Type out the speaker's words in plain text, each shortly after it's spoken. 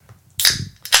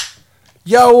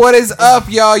Yo, what is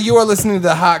up, y'all? You are listening to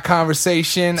The Hot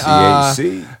Conversation,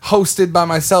 hosted by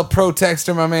myself,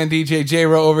 Protextor, my man DJ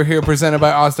J-Ro over here, presented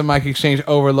by Austin Mic Exchange,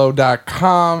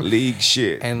 Overload.com. League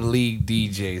shit. And League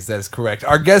DJs, that is correct.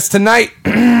 Our guest tonight,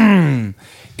 in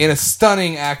a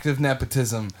stunning act of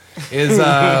nepotism, is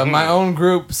my own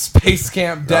group, Space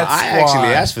Camp Death Squad. I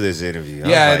actually asked for this interview.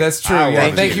 Yeah, that's true.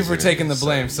 Yeah, thank you for taking the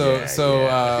blame.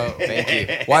 Thank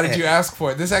you. Why did you ask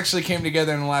for it? This actually came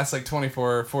together in the last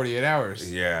 24 or 48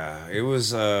 hours. Yeah, it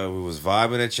was. We was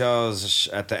vibing at y'all's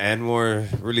at the Anmore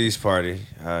release party.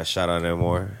 Shout out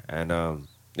Anmore, and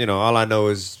all I know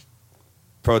is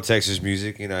Protextor's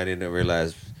music. I didn't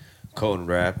realize Colton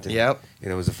rapped. And, yep.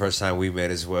 It was the first time we met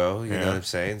as well. You know what I'm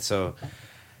saying? So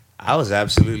I was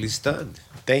absolutely stunned.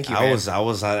 Thank you. All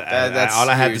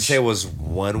I had to say was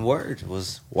one word.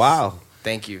 Was wow.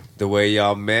 Thank you. The way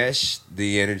y'all mesh,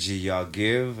 the energy y'all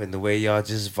give, and the way y'all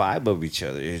just vibe of each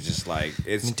other. It's just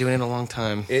it's been doing it a long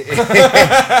time. It's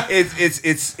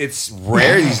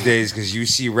rare these days because you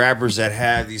see rappers that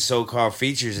have these so-called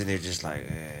features and they're just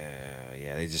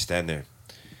they just stand there.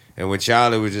 And with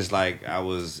y'all, it was just I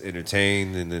was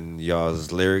entertained, and then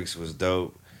y'all's lyrics was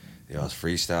dope. Y'all's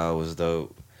freestyle was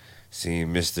dope. Seeing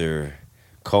Mr.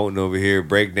 Colton over here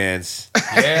breakdance.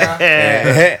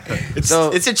 Yeah.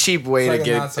 It's a cheap way to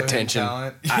get attention.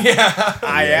 I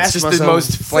asked it's just myself, the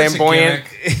most flamboyant,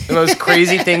 the most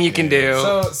crazy thing you can do,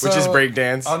 which is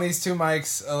breakdance. On these two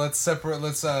mics, let's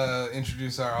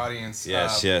introduce our audience.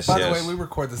 Yes. By the way, we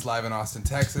record this live in Austin,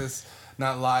 Texas.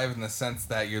 Not live in the sense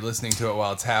that you're listening to it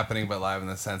while it's happening, but live in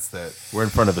the sense that we're in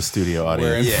front of a studio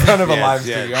audience. We're in front of a live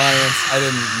studio audience. I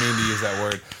didn't mean to use that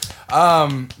word.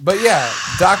 But yeah,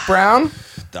 Doc Brown.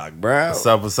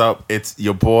 What's up? It's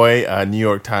your boy, New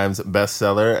York Times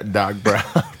bestseller, Doc Brown.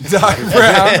 Doc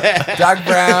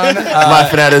Brown.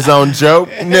 Laughing at his own joke,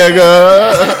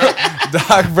 nigga.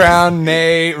 Doc Brown,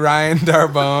 nay, Ryan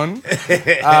Darbone.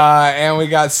 And we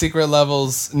got Secret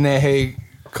Levels, nay,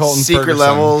 Colton Secret Ferguson.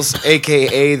 Levels,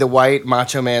 a.k.a. the white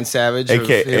Macho Man Savage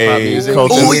a.k.a. of hip-hop music.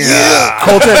 Colton. Oh, yeah.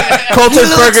 Colton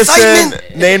Ferguson,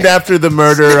 named after the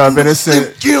murder of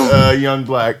innocent young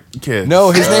black kids.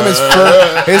 No, his name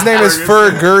is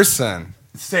Ferguson.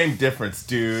 Same difference,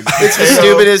 dude. It's the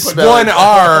stupidest spelling.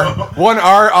 One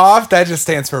R off. That just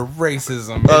stands for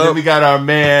racism. And then we got our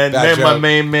my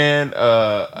main man,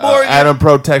 Adam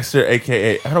Protextor,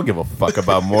 aka I don't give a fuck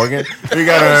about Morgan. We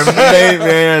got our main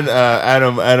man,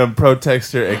 Adam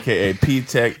Protextor, aka P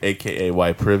Tech, aka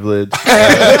White Privilege.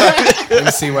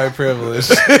 MC White Privilege.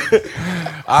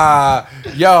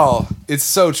 Y'all, it's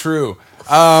so true.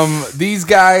 These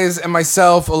guys and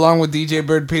myself, along with DJ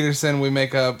Bird Peterson, we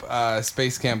make up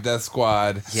Space Camp Death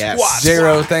Squad. Yes.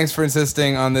 J-Ro, thanks for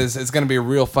insisting on this. It's going to be a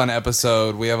real fun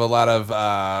episode. We have a lot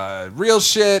of real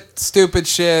shit, stupid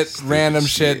shit, random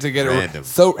shit to get random.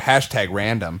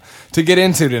 #random to get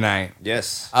into tonight.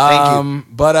 Yes. Thank you.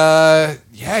 But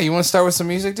you want to start with some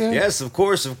music, dude? Yes, of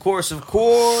course.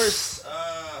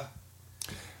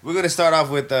 We're gonna start off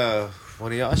with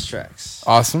one of y'all's tracks.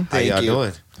 Awesome. How y'all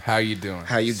doing? How you doing?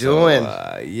 How you doing?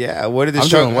 What did this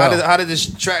track? Well. How did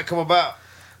this track come about?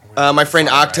 My friend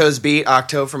Octo's beat.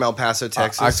 Octo from El Paso,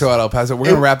 Texas. Octo out El Paso.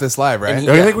 We're gonna wrap this live, right?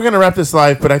 I think we're gonna wrap this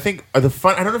live, but I think I don't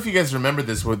know if you guys remember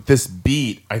this with this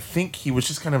beat. I think he was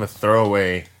just kind of a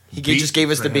throwaway. He just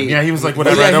gave us the beat. Yeah, he was like,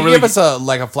 whatever. Yeah, I don't he really gave us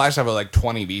a flash of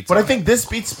 20 beats. But I think this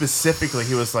beat specifically,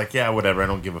 he was like, yeah, whatever. I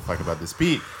don't give a fuck about this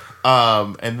beat.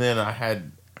 And then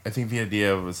I think the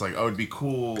idea was it'd be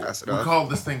cool. We call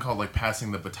this thing called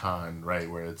passing the baton, right?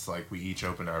 Where it's we each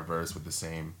open our verse with the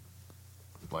same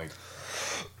line.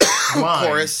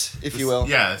 Chorus, if you will.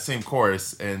 Yeah, same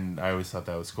chorus. And I always thought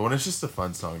that was cool. And it's just a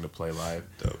fun song to play live.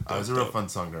 It was a real fun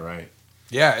song to write.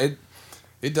 Yeah,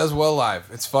 it does well live.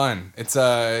 It's fun. It's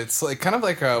kind of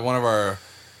like one of our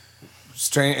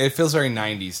strange. It feels very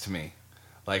 90s to me,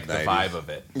 the 90s. vibe of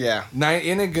it. Yeah,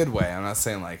 in a good way. I'm not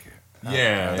saying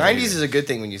yeah, 90s is a good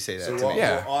thing when you say that. So, to me.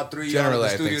 Yeah. all three Generally,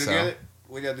 y'all in the studio I think so. together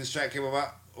when this track came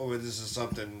about, or this is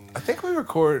something? I think we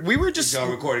record. We were just y'all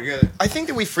record together. I think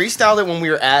that we freestyled it when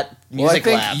we were at Music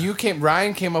Lab.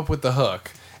 Ryan came up with the hook,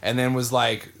 and then was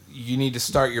like, "You need to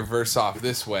start your verse off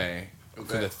this way."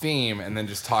 For the theme, and then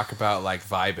just talk about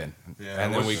vibing,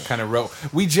 and then we kind of wrote.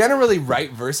 We generally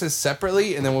write verses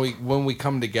separately, and then when we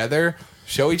come together,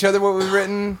 show each other what we've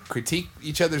written, critique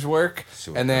each other's work,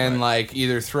 and then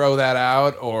either throw that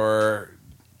out or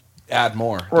add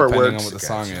more, depending on what the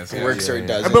song is. It works or it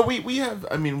doesn't. But we have,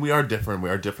 we are different. We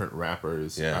are different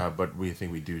rappers. Yeah. But we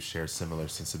think we do share similar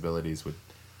sensibilities with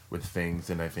things,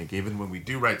 and I think even when we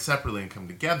do write separately and come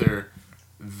together,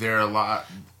 there's a lot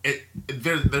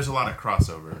of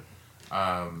crossover.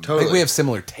 I think we have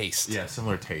similar tastes. Yeah,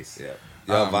 similar tastes. Yeah.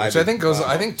 Which I think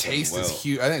I think taste is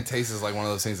huge. I think taste is like one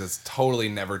of those things that's totally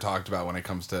never talked about when it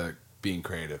comes to being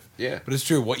creative. Yeah. But it's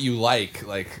true. What you like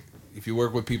if you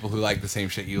work with people who like the same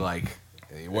shit you like,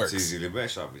 it works. It's easy to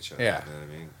mesh off each other. Yeah. You know what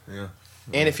I mean? Yeah.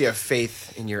 And if you have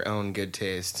faith in your own good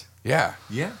taste. Yeah.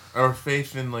 Yeah. Or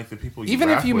faith in like the people you even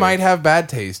if you with. might have bad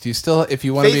taste, you still, if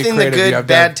you want to be faith creative, in the you good have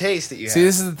bad taste that you have. See,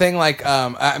 this is the thing. Like,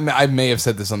 I may have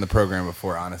said this on the program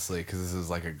before, honestly, because this is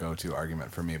like a go-to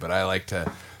argument for me. But I like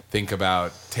to think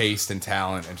about taste and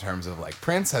talent in terms of like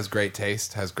Prince has great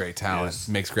taste, has great talent,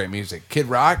 makes great music. Kid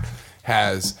Rock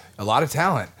has a lot of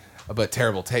talent, but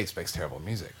terrible taste, makes terrible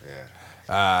music. Yeah.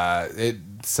 What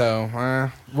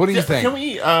do you think? Can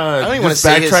we I don't even want to just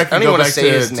say his, backtrack I and don't even go want to back say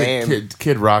his to name.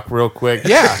 Kid Rock real quick?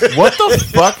 Yeah. What the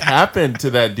fuck happened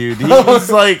to that dude? He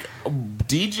was like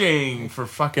DJing for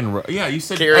fucking... Yeah, you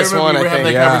said... KRS-One, I remember we were having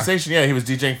that Yeah. conversation. Yeah, he was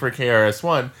DJing for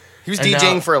KRS-One. He was And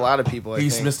DJing now for a lot of people, I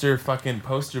He's think. Mr. fucking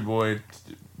poster boy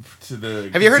to the...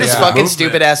 Have you heard his Yeah. fucking movement.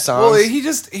 stupid ass songs? Well,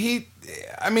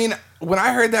 I mean, when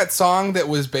I heard that song that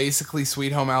was basically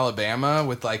Sweet Home Alabama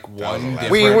with like one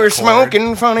different we were chord.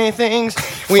 smoking funny things.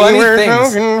 We Funny were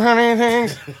things. smoking funny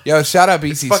things. Yo, shout out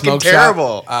BC fucking Smoke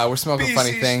terrible. Shop. We're smoking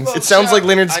funny things. It sounds like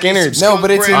Leonard Skinner. No,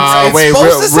 but it's Wait,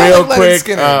 supposed to sound real like Leonard quick,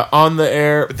 Skinner. on the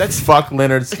air. That's fuck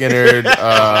Leonard Skinner.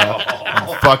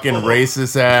 Fucking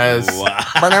racist ass,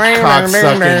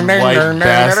 cocksucking white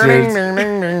bastards.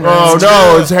 Oh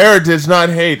no, it's heritage, not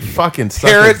hate. Fucking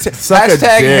suck suck a Hashtag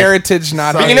dick. heritage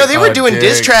not But hate. you know, they were doing dick.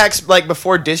 diss tracks like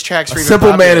before diss tracks were even Simple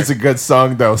Man popular. is a good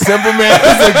song though. Simple Man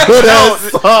is a good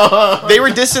ass song. They were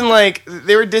dissing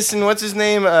what's his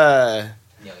name?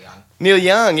 Neil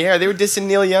Young. Yeah, they were dissing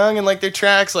Neil Young and like their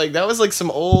tracks. Like that was like some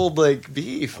old like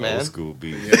beef, man. Old school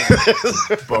beef.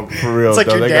 But for real, It's like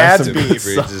though, your they got dad's some beef. good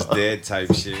Bridge songs. is dead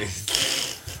type shit.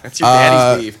 That's your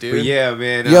daddy's beef, dude. But yeah,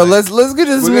 man. Yo, let's get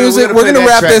this we're music. gonna We're play gonna that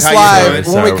wrap track. this How you live.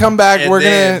 doing? When we come back, we're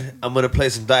gonna. I'm gonna play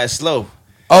some Diet Slow.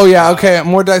 Oh yeah, okay.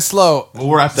 More Die Slow.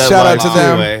 We'll wrap that Shout live out to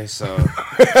them. Anyway, so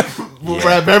We'll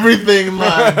wrap everything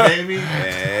live, baby.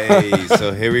 hey,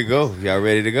 so here we go. Y'all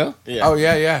ready to go? Yeah. Oh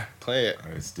yeah. Play it.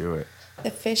 Let's do it.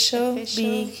 Official big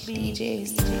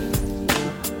DJs.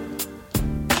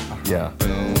 Yeah.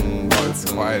 Oh, it's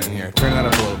quiet in here. Turn that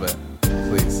up a little bit,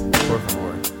 please. Por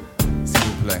favor. S'il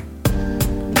vous plaît.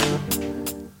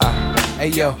 Hey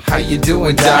yo, how you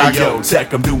doing, Doc? Yo,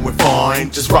 tech, I'm doing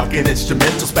fine. Just rocking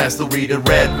instrumentals past the reed and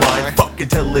red wine. Fuck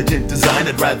intelligent design,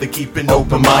 I'd rather keep an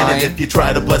open mind. And if you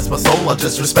try to bless my soul, I'll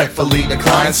just respectfully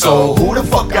decline. So, who the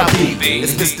fuck I be?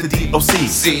 It's Mr.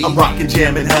 DOC. I'm rocking,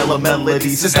 jamming hella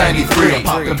melodies since 93. I'm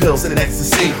popping pills in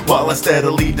ecstasy while I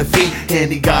steadily defeat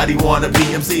any gaudy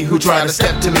wannabe MC who try to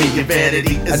step to me. Your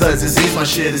vanity is a disease, my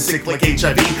shit is sick like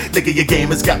HIV. Nigga, your game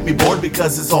has got me bored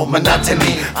because it's all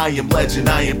monotony. I am legend,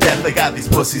 I am death, I got these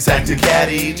pussies acting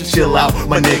catty. Just chill out,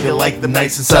 my nigga, like the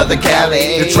nights in Southern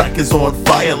Cali. The track is on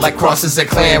fire like crosses at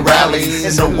clan rallies.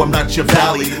 And no, I'm not your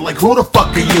valley. Like, who the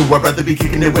fuck are you? I'd rather be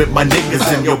kicking it with my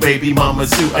niggas and your baby mama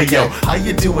too. Hey, yo, how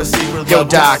you doing, secret Yo,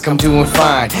 lovers? Doc, I'm doing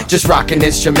fine. Just rocking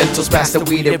instrumentals past the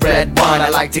weed and red wine. I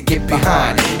like to get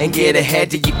behind and get ahead.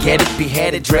 Do you get it?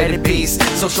 Beheaded, dreaded beast.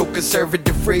 Social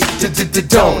conservative free.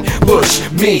 Don't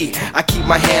push me. I keep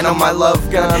my hand on my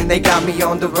love gun. They got me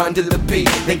on the run to the beat.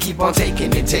 They keep on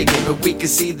taking and taking, but we can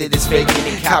see that it's faking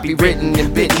and copywritten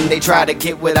and bitten. They try to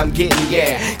get what I'm getting,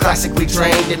 yeah. Classically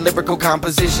trained in lyrical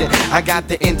composition. I got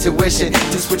the intuition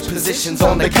to switch positions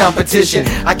on the competition.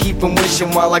 I keep them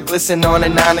wishing while I glisten on a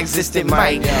non-existent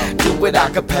mic. Do it a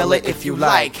cappella if you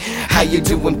like. How you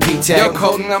doing, P-Tech? Yo,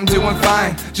 Colton, I'm doing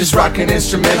fine. Just rocking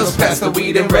instrumentals past the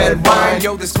weed and red wine.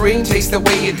 Yo, this green tastes the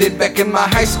way it did back in my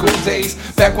high school days.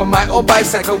 Back when my old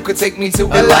bicycle could take me to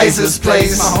Eliza's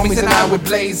place. My homies and I would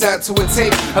blaze out to a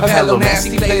tape of Hello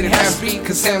Nasty played at half speed,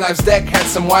 cause Sam Life's deck had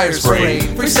some wires sprayed.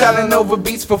 Freestyling over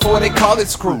beats before they call it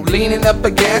screw. Leaning up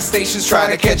at gas stations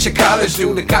trying to catch a college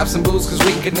dude. The cops and booze cause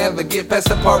we could never get past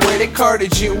the part where they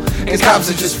carded you. And cops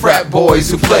are just frat boys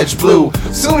who pledge blue.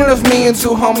 Soon enough me and two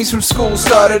homies from school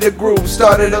started a groove,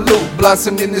 started a loop.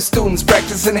 Blossomed into students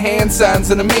practicing hand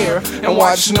signs in the mirror and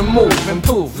watching them move and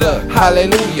poof. Look,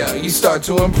 hallelujah, you start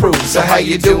to improve. So how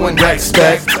you doing,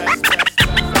 Respect?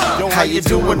 How you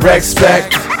doing,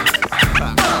 Respect?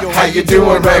 How you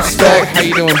doing, Respect? How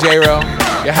you doing, J-Ro?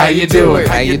 Yeah, how you doing?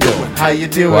 How you doing? How you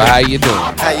doing? Well, how you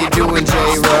doing? How you doing,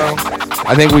 J-Ro?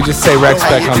 I think we just say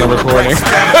Respect on the recording.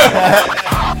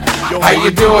 How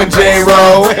you doing,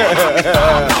 J-Ro?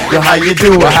 Yo, how you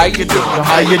doing? Well, how you doing?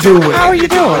 How you doing? How you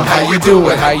doing? How you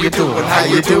doing? How you doing? How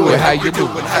you doing? How you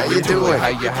doing? How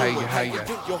you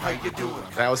doing? How you doing?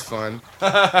 That was fun.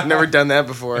 I've never done that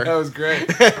before. That was great.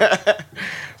 That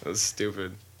was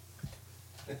stupid.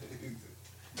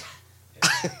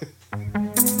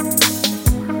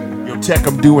 Yo, Tech,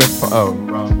 I'm doing. Oh,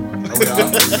 wrong.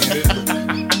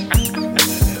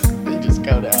 They just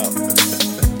go down.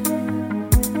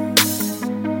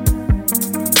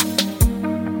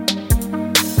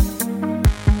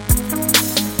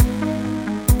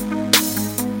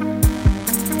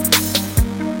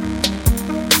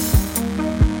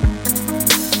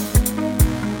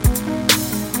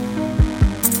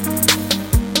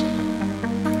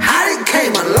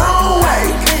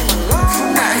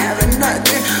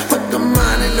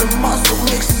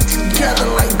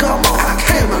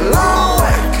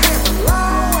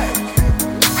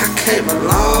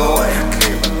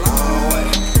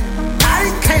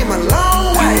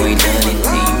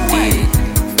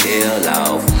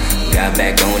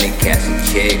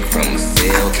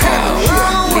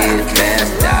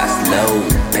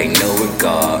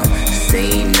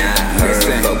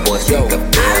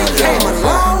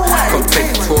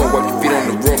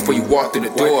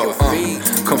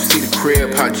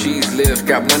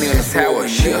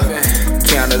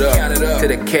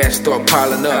 Cash start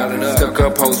piling up. Stuck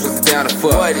up hoes was down to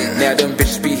fuck. Now them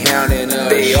bitches be hounding us.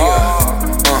 They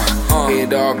are.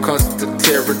 It all comes to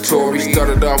territory.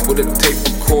 Started off with a tape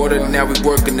recorder. Now we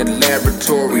work in the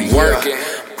laboratory. Working.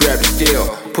 Grab the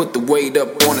steel. Put the weight up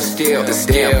on the scale.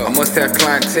 I must have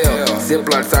clientele.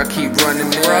 Ziplocs I keep running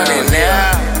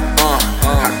now.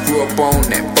 I grew up on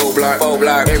that four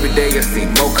block. Every day I see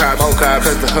more cops.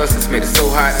 Cause the hustlers made it so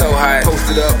hot.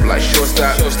 Posted up like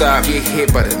shortstop. Get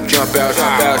hit by the jump out.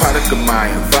 Product of my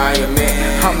environment.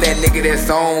 I'm that nigga that's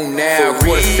on now.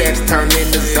 Quarter sacks turned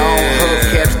into zone.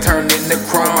 Hubcaps turned into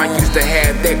chrome. I used to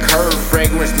have that curve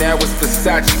fragrance. Now it's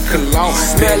Versace cologne.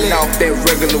 Smelling off that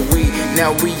regular weed.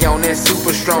 Now we on that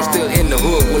super strong. Still in the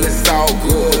hood. Well, it's all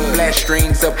good. Flash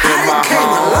strings up in my home.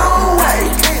 Came a long way.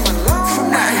 From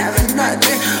not having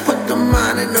nothing. Put the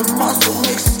mind and the muscle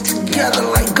mixed together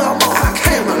like gumbo. I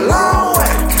came a long way.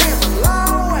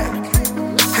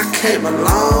 I came a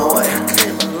long way.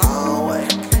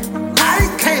 I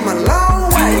came a long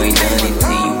way. You ain't done it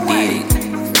till you did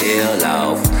it. Fell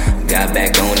off. Got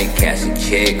back on it, cash a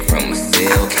check from a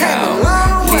sale cow.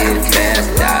 Live fast,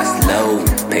 die slow.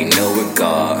 Pay no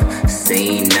regard.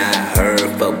 Seen, not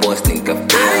heard, but boys think I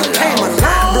fell off.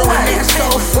 Bro, nigga so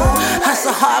full.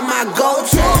 Hustle hard, my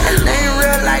go-to. They ain't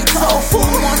real like tofu.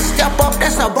 One step up,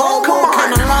 that's a bold move.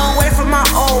 Came a long way from my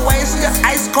old ways. Just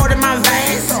ice cold in my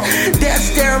veins. Death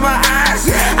stare in my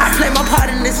eyes. I play my part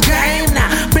in this game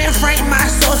now. Ben Frank, my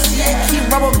associate.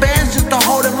 Keep rubber bands just to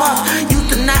hold him up.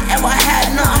 Used to not ever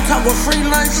had none. I'm talking free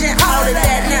lunch and all of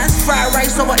that. Now it's fried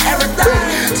rice over everything.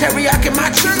 Teriyaki, my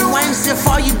chicken wings. If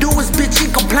all you do is bitch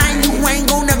and complain, you ain't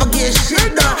gon' never get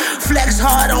shit done. Flex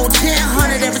hard on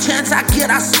 1000. Every chance I get,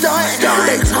 I stunt.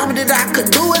 They told me that I could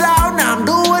do it all. Now I'm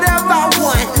doing whatever I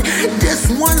want. This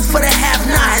one's for the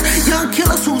have-nots. Young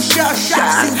killers who shell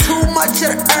shots. See too much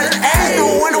of the earth. Ain't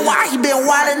no wonder why he been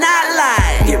wildin' out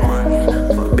like. Get money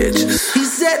for bitches. He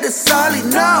said that's all he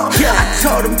know. I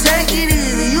told him take it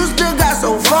easy. You still got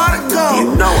so far to go.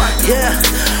 You know I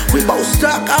we both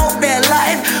stuck on that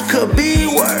life. Could be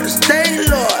worse. Thank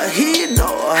Lord, he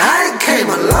know I came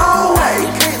a long way.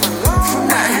 From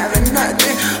not having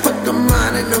nothing. Put the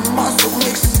mind and the muscle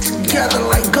mixed together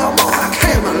like gumbo. I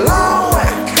came a long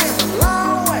way.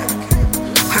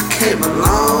 I came a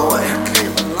long way.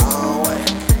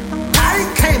 I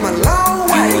came a long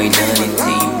way. You ain't done it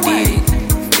till you did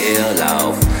it. Fell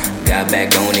off. Got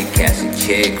back on it, cash a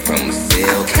check from a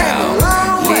sale cow.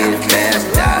 Live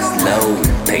fast, die slow.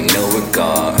 Pay no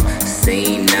regard.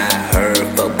 Seen, not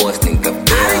heard, but boys think I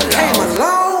fell off. Came a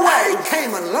long way.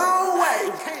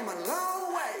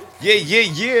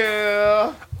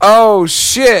 Yeah. Oh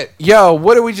shit, yo!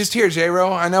 What did we just hear,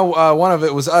 J-Ro? I know one of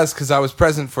it was us because I was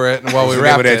present for it, and while we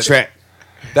rapped that it, track.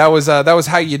 that was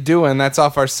How You Doing. That's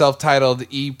off our self-titled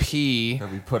EP That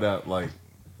we put out like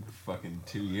fucking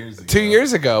 2 years ago. 2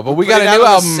 years ago. But we put got it a out new on the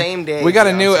album. same day We got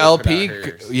a new Beyonce LP. put out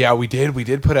hers. Yeah, we did. We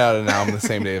did put out an album the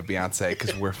same day of Beyonce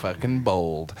because we're fucking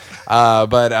bold.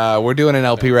 But we're doing an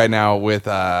LP right now with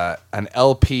an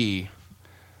LP.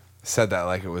 Said that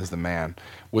like it was the man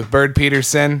with Bird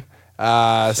Peterson.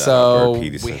 So Bird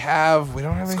Peterson. we don't have.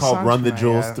 It's any called songs Run the from that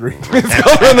Jewels yet. 3. It's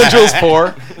called Run the Jewels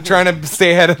 4. Trying to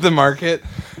stay ahead of the market.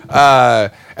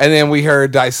 And then we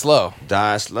heard Die Slow.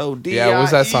 Die Slow. D-I-E. Yeah, what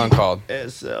was that song called?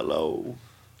 S-L-O.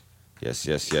 Yes.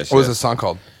 What was the song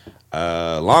called?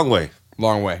 Long Way.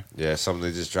 Long Way. Yeah, something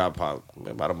that just dropped about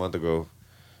a month ago.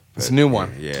 It's a new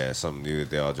one. Yeah, something new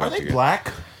that they all Are dropped they together.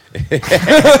 black? They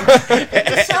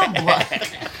sound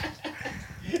black.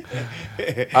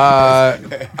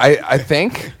 I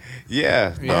think.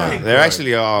 Yeah, Yeah. they're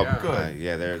actually all Good.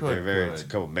 they're Good, very good. a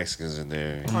couple Mexicans in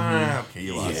there. Okay,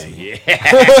 you lost me.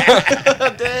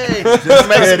 Dang. Just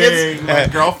kidding. My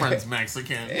girlfriend's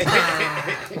Mexican.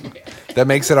 That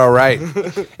makes it all right.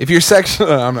 If you're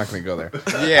sexual, I'm not going to go there.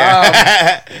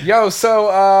 Yeah.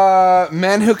 So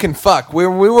men who can fuck. We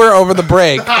were over the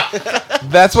break.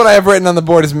 That's what I have written on the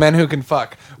board is men who can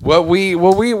fuck. When we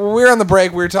were on the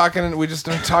break, we just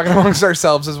talking amongst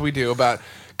ourselves as we do about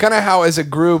kind of how as a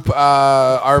group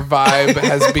our vibe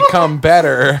has become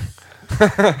better.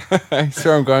 You see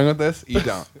where I'm going with this? You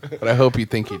don't, but I hope you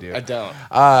think you do. I don't.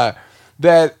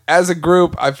 That as a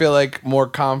group, I feel like more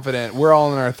confident. We're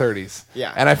all in our 30s.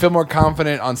 Yeah. And I feel more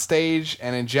confident on stage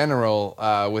and in general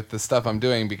with the stuff I'm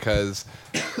doing because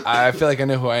I feel like I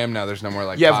know who I am now. There's no more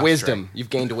like You have posturing. wisdom. You've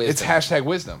gained wisdom. It's hashtag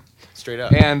wisdom. Straight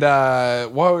up. And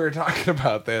while we were talking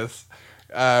about this,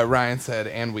 Ryan said,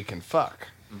 and we can fuck.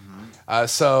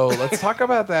 So let's talk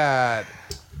about that.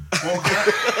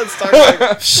 Let's talk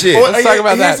about Shit. Let's talk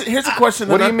about that. Here's a question.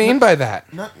 What do you mean by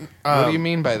that? Not, What do you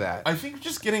mean by that? I think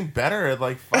just getting better at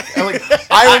like fuck.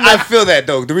 I feel that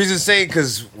though. The reason saying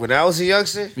because when I was a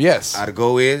youngster, Yes. I'd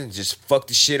go in and just fuck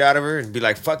the shit out of her and be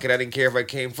like, "Fuck it, I didn't care if I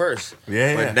came first."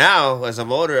 Yeah, But yeah. now, as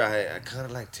I'm older, I kind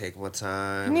of like take my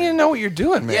time. You need to know what you're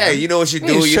doing, man. Yeah, you know what you're You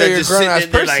need to doing. show You're you're not a just sitting grown-ass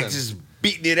in there like person. just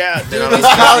beating it out. Then These,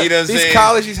 I'm college, you know what I'm these saying?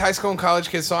 college, these high school and college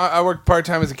kids. So I work part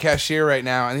time as a cashier right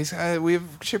now, and these guys, we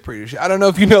have chip readers. I don't know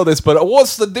if you know this, but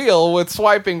what's the deal with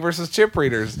swiping versus chip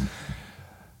readers?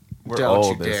 We're Don't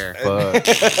old you as dare. fuck.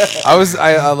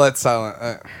 I let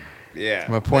silent. Yeah.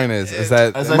 My point is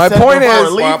that As I my said point before,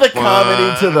 is leave the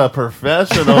comedy to the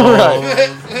professionals.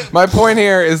 Right. My point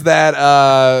here is that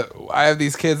I have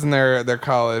these kids and they're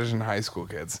college and high school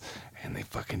kids, and they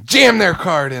fucking jam their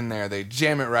card in there. They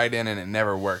jam it right in, and it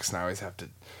never works. And I always have to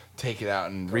take it out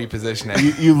and reposition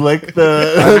it. You lick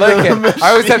the. I lick it.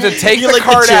 I always have to take You the lick the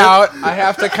card chip? out. I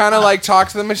have to kind of like talk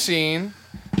to the machine,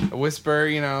 whisper,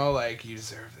 like you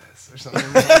deserve this or something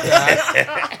like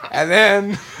that, and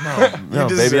then No, baby, I'll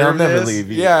deserve never this.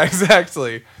 leave you. yeah,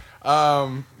 exactly.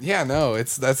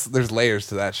 There's layers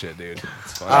to that shit, dude.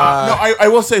 No, I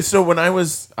will say, so when I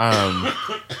was,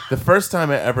 the first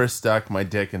time I ever stuck my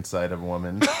dick inside of a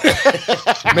woman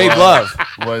Made love.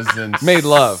 was in... Made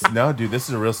love. No, dude, this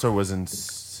is a real story, was in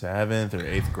 7th or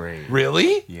 8th grade.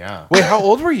 Really? Yeah. Wait, how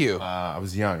old were you? I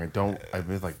was young. I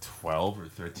was like 12 or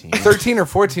 13. 13 or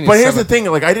 14. But is here's the seven.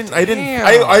 thing, like I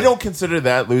Damn. don't consider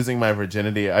that losing my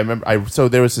virginity. I remember, so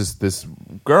there was this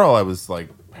girl I was like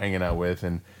hanging out with,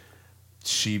 and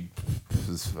she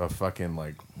was a fucking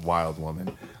like wild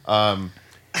woman, and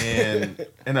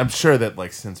I'm sure that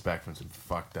like since back from some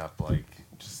fucked up like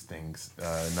just things.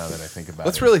 Now that I think about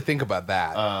Let's it, really think about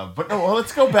that. But no, well,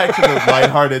 let's go back to the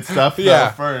lighthearted stuff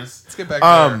Yeah. first. Let's get back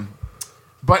there.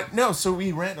 But no, so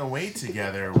we ran away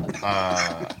together.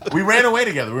 We ran away,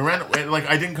 like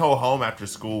I didn't go home after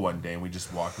school one day, and we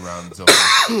just walked around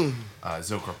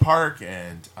Zilker Park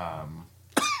and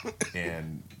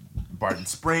Barton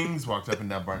Springs, walked up and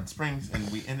down Barton Springs, and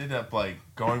we ended up like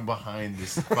going behind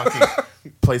this fucking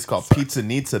place called Pizza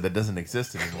Nizza that doesn't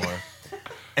exist anymore.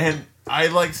 And I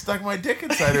like stuck my dick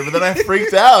inside her, but then I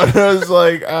freaked out. I was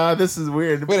like, this is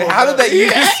weird. Wait, how did that?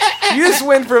 You just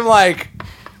went from like.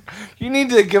 You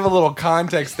need to give a little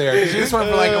context there. 'Cause you just went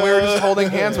from like we were just holding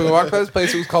hands when we walked by this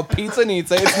place. It was called Pizza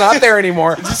Nizza. It's not there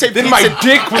anymore. Did you say then my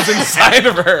dick was inside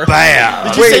of her. Bam.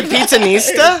 Did you say Pizza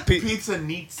Nista? Pizza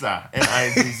Nizza,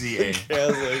 N-I-Z-Z-A.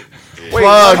 Wait,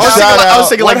 Plug, what shout I was out.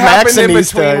 thinking what like happened in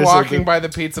Maximista or between walking something. by the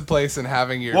pizza place and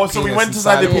having your? Well, so we penis went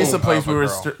inside the of pizza a- place. of a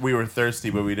girl? We were thirsty,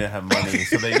 but we didn't have money.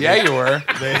 So they Yeah, you were.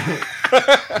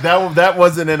 that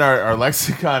wasn't in our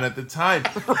lexicon at the time.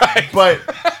 Right. But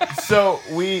so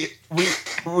we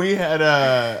had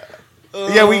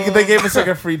they gave us like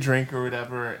a free drink or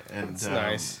whatever, and That's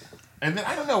nice. And then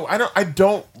I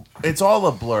don't. It's all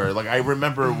a blur. Like I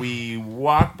remember we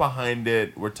walked behind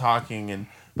it, we're talking, and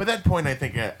by that point I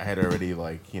think I had already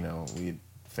we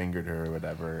fingered her or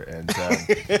whatever, and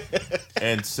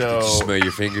so Did you smell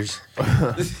your fingers?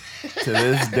 to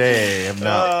this day, I'm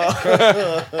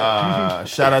not.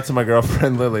 Shout out to my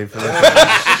girlfriend Lily for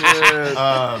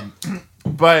this.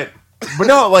 But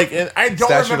no, like I don't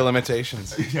Statute remember. of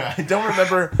limitations. Yeah, I don't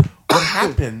remember what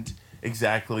happened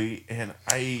exactly, and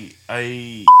I.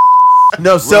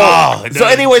 No, so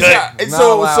anyways, yeah, Not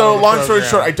so allowed in the long story program.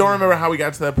 short, I don't remember how we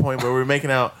got to that point where we were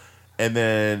making out. And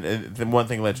then one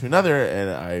thing led to another,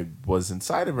 and I was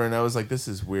inside of her, and I was like, "This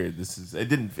is weird.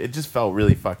 It just felt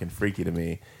really fucking freaky to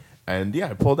me." And yeah,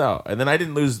 I pulled out, and then I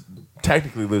didn't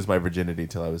technically lose my virginity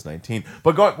till I was 19.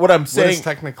 But what I'm What saying, is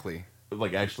technically?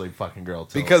 like actually fucking girl.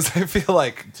 Because I feel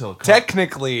like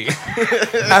technically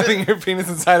having your penis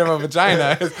inside of a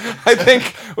vagina is, I think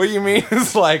what you mean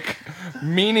is like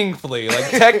meaningfully, like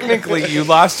technically you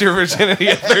lost your virginity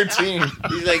at 13.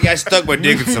 He's like, I stuck my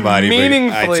dick in somebody.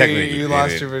 Meaningfully, you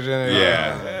lost your virginity.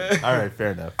 Yeah. All right,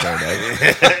 fair enough.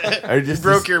 I just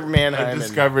broke your man. I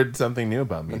discovered something new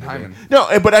about me.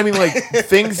 No, but I mean, like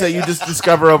things that you just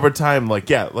discover over time. Like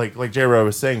like J-Ro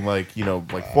was saying, like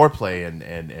like foreplay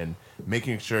and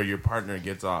making sure your partner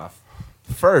gets off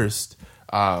first.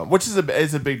 Which is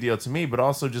a big deal to me, but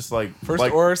also just like first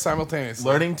or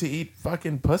simultaneously learning to eat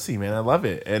fucking pussy, man. I love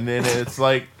it. And then it's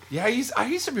like, yeah, I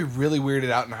used to be really weirded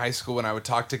out in high school when I would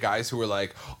talk to guys who were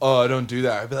like, "Oh, I don't do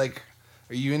that." I'd be like,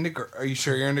 "Are you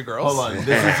sure you're into girls?" Hold on,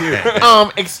 this is you.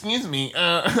 Excuse me,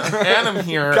 Adam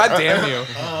here. God damn you!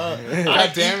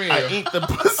 God damn you! I eat the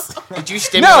pussy. Did you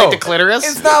stimulate the clitoris?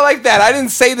 It's not like that. I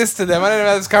didn't say this to them. I didn't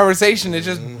have this conversation. It's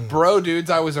just bro dudes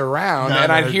I was around,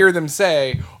 and I'd hear them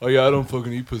say, "Oh yeah, I don't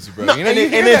fucking eat pussy, bro." No, you know,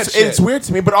 it's weird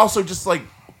to me, but also just like,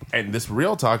 and this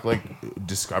real talk, like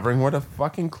discovering what a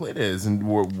fucking clit is and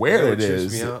where it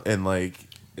is, and like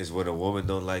is when a woman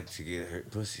don't like to get her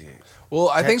pussy. Well,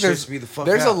 I think there's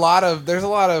a lot of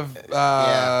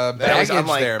baggage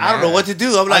there. Man. I don't know what to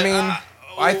do. I'm like, I mean,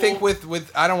 I think with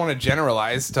I don't want to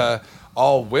generalize to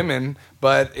all women,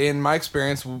 but in my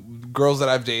experience, girls that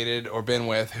I've dated or been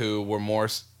with who were more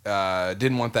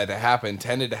didn't want that to happen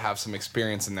tended to have some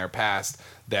experience in their past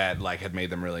that like had made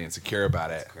them really insecure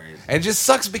about it. And it just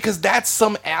sucks because that's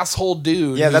some asshole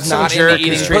dude who's not into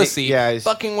eating pussy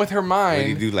fucking with her mind.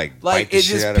 You do like it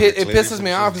just it pisses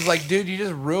me off. It's like, dude, you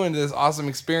just ruined this awesome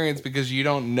experience because you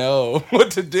don't know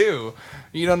what to do.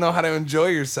 You don't know how to enjoy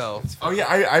yourself. Oh yeah,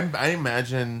 I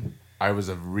imagine I was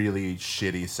a really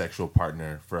shitty sexual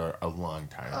partner for a long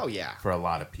time. Oh yeah, for a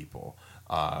lot of people.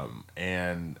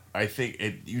 And I think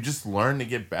you just learn to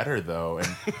get better though.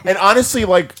 And honestly,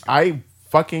 like I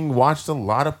fucking watched a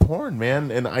lot of porn,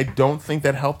 man, and I don't think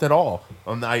that helped at all.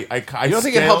 You don't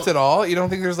think it helped at all? You don't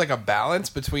think there's like a balance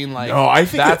between like, no, I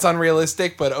think that's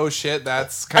unrealistic, but oh shit,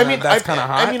 that's kind of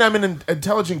hot. I mean, I'm an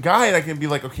intelligent guy, and I can be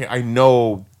like, okay, I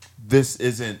know this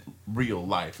isn't real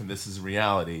life, and this is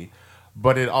reality,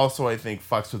 but it also, I think,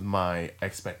 fucks with my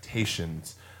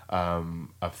expectations of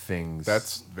things.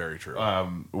 That's very true.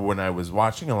 When I was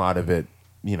watching a lot of it,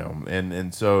 you know,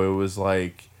 and so it was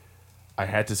like I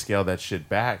had to scale that shit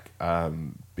back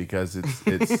because it's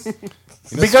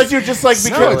because you're just like,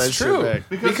 because it's true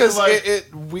because like,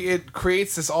 it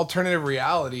creates this alternative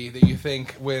reality that you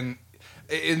think when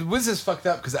it was just fucked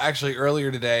up because actually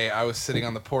earlier today I was sitting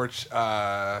on the porch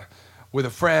with a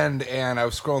friend and I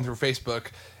was scrolling through Facebook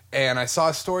and I saw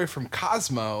a story from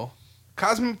Cosmo.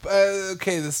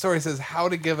 Okay, the story says how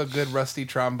to give a good rusty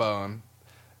trombone.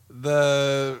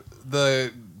 The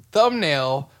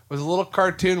thumbnail was a little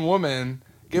cartoon woman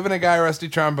giving a guy a rusty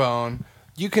trombone.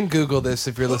 You can Google this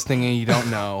if you're listening and you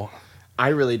don't know. I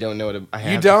really don't know what I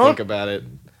have you don't? to think about it.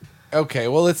 Okay,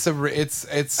 well it's. I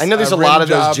know there's a lot of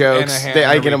those jokes.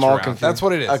 I get them all confused. That's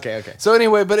what it is. Okay. So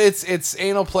anyway, but it's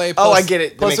anal play. Plus, I get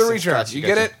it. Plus a reach around. You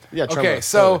get it? Yeah. Okay,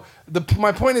 so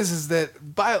my point is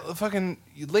that buy fucking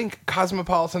link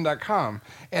cosmopolitan.com,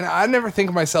 and I never think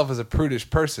of myself as a prudish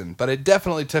person, but it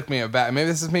definitely took me aback. Maybe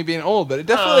this is me being old, but it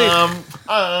definitely.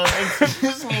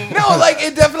 Excuse me. No, like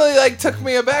it definitely like took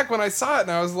me aback when I saw it,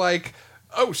 and I was like.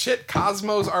 Oh shit!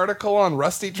 Cosmo's article on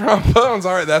rusty trombones.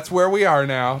 All right, that's where we are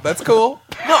now. That's cool.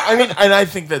 No, I mean, and I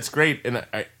think that's great. And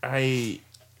I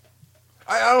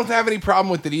don't have any problem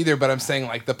with it either. But I'm saying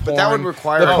like the porn, that would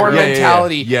require the porn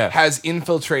mentality has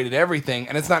infiltrated everything,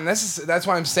 and it's not necessary. That's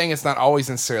why I'm saying it's not always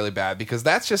necessarily bad because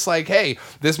that's just like, hey,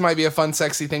 this might be a fun,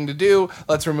 sexy thing to do.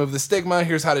 Let's remove the stigma.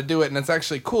 Here's how to do it, and it's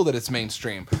actually cool that it's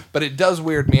mainstream. But it does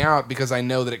weird me out because I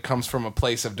know that it comes from a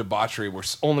place of debauchery where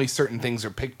only certain things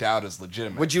are picked out as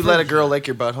legitimate. Would you let a girl lick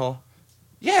your butthole?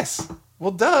 Yes.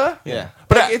 Well, duh. Yeah.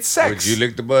 But like, it's sex. Would you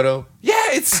lick the butthole?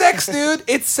 Yeah, it's sex, dude.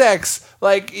 It's sex.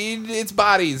 Like, it's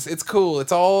bodies. It's cool.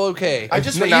 It's all okay. I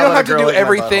just you don't have to do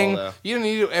everything. You don't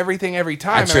need to do everything every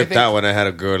time. I tripped out when I had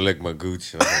a girl lick my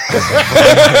gooch. Gooch. Like,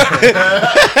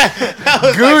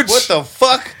 what the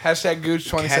fuck? Hashtag Gooch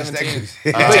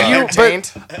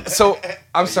 2017. So,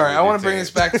 I'm sorry. I want to bring this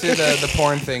back to the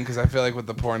porn thing because I feel like with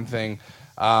the porn thing.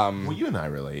 Well, you and I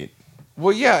relate.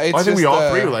 Well, yeah, it's I think we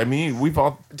all three. I mean, we've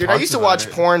all. Dude, I used to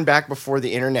watch porn back before the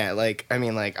internet. Like, I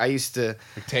mean, like I used to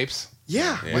like tapes.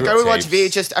 Yeah, like I would watch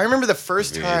VHS. I remember the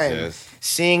first time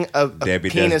seeing a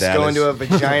penis go into a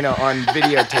vagina on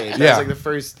videotape. That was like the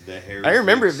first. I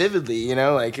remember it vividly. You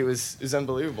know, like it was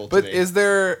unbelievable. But to me. is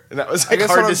there? And that was I guess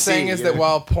hard what I'm to saying see, is that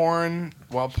while porn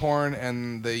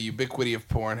and the ubiquity of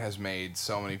porn has made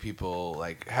so many people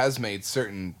has made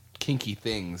certain kinky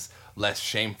things less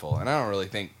shameful, and I don't really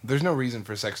think there's no reason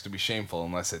for sex to be shameful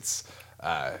unless it's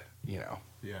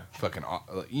fucking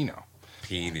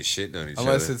peeing and shitting on each other.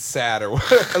 Unless it's sad or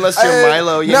unless you're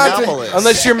Milo Yiannopoulos.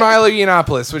 Unless you're Milo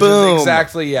Yiannopoulos, which is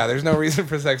exactly there's no reason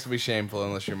for sex to be shameful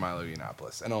unless you're Milo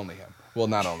Yiannopoulos, and only him. Well,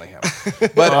 not only him,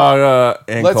 but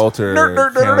and Coulter.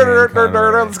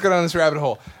 Let's go down this rabbit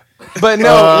hole. But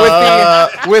no,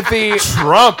 with the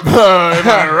Trump, am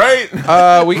I right?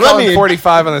 We call him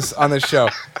 45 on this show.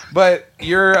 But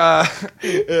you're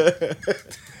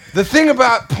the thing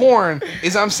about porn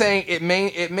is I'm saying it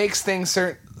makes things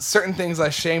certain things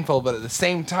less shameful, but at the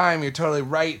same time you're totally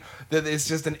right that it's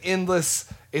just an endless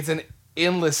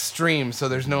stream, so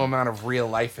there's no amount of real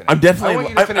life in it. I want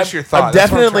you to finish your thought. I'm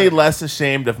definitely less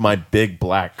ashamed of my big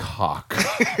black cock.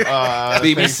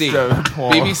 BBC.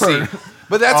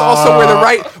 But that's also where the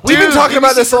right. We've been talking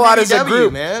about this a lot as a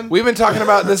group, man. We've been talking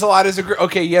about this a lot as a group.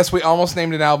 Okay, yes, we almost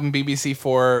named an album BBC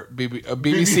for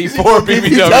BBC for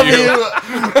BBW.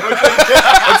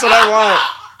 That's what I want.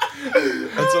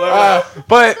 That's what I want.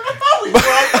 But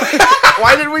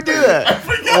why did we do that?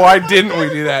 Why didn't we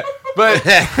do that? But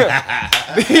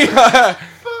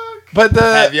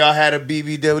have y'all had a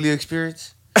BBW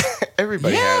experience?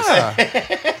 Everybody has.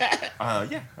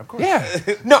 Yeah, of course. Yeah.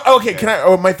 No, okay. Can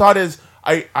I? My thought is,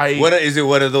 What is it?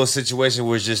 One of those situations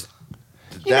where it's just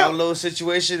the download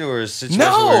situation, or a situation?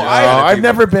 No, where I've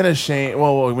never been ashamed.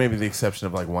 Well, maybe the exception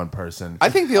of one person. I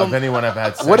think of anyone I've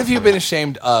had. Sex what have you with. been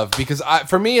ashamed of? Because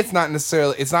for me, it's not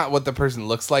what the person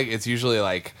looks like. It's usually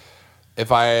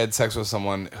if I had sex with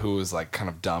someone who was kind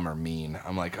of dumb or mean,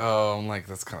 I'm like,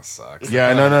 this kind of sucks.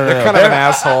 Yeah, no. They're kind of an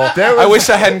asshole. I wish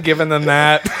I hadn't given them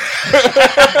that.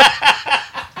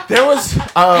 There was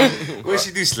what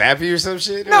she do, slap you or some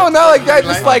shit? No, not like that.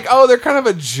 Just they're kind of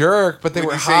a jerk, but they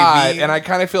were hot, and I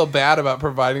kind of feel bad about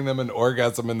providing them an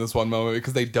orgasm in this one moment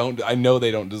because I know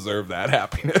they don't deserve that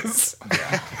happiness.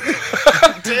 Yeah.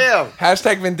 Damn.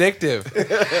 Hashtag vindictive.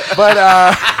 But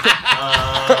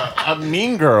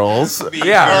Mean Girls.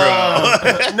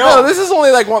 No, this is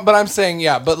only one. But I'm saying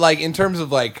but in terms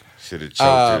of should have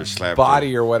choked her, slapped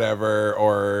body her. or whatever,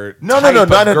 or no, not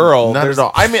girl, not at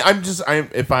all. I mean,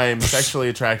 if I'm sexually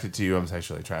attracted to you, I'm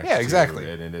sexually attracted. Yeah, to exactly.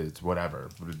 You, and it's whatever,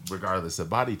 regardless of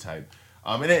body type.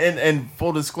 And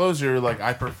full disclosure,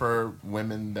 I prefer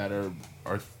women that are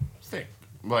thick.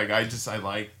 I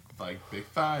like big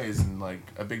thighs and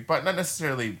a big butt, not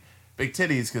necessarily big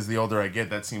titties, because the older I get,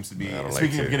 that seems to be.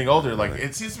 Speaking of getting older,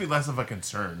 it seems to be less of a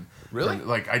concern. Really?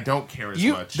 I don't care as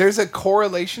much. There's a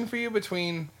correlation for you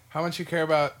between how much you care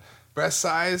about breast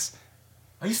size.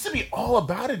 I used to be all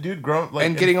about it, dude.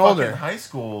 And getting older in high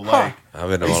school, I've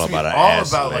been all about it. All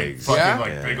about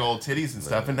fucking big old titties and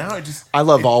stuff. And now I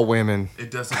love all women.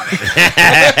 It doesn't.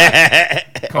 I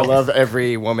love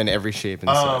every woman, every shape and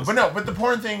size. But the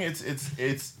porn thing, it's.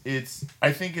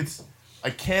 I think it's. I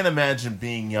can't imagine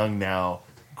being young now,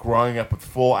 growing up with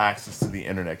full access to the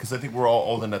internet, because I think we're all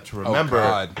old enough to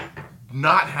remember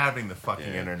not having the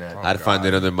fucking internet. I'd find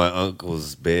it under my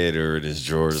uncle's bed or in his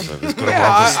drawers. I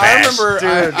remember,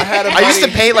 dude. I had a buddy. I used to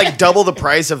pay double the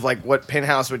price of what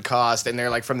Penthouse would cost, and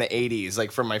they're from the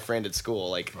 80s, from my friend at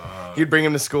school. He'd bring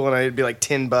him to school, and I'd be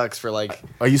 $10 for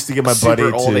I used to get my buddy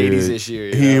super old 80s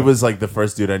issue. He was the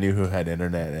first dude I knew who had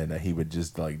internet, and he would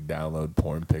just download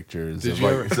porn pictures. Did you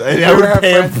ever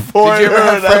have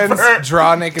friends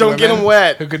draw naked Don't get them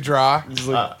wet. Who could draw?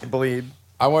 Bleed.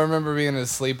 I remember being at a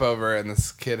sleepover, and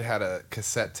this kid had a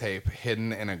cassette tape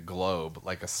hidden in a globe,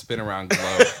 a spin-around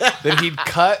globe, that he'd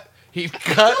cut with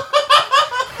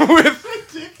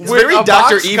very a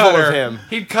Dr. box Evil cutter. of him.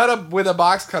 He'd cut with a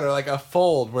box cutter, a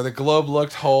fold, where the globe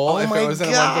looked whole. Oh my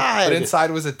God. But inside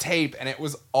was a tape, and it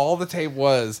was all the tape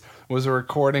was a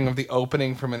recording of the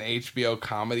opening from an HBO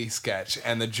comedy sketch,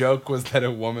 and the joke was that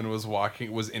a woman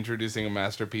was introducing a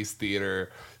Masterpiece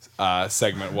Theater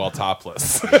segment while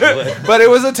topless. But it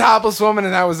was a topless woman,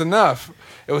 and that was enough.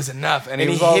 It was enough, and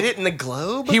he hid it in the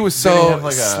globe. He was Did he so have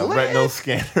a retinal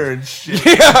scanner and shit.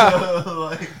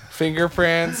 Yeah.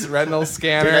 Fingerprints, retinal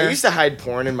scanner. Dude, I used to hide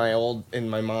porn in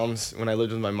my mom's, when I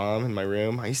lived with my mom in my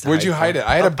room. Where'd you hide it?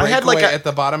 I had a breakaway at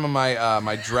the bottom of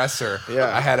my dresser.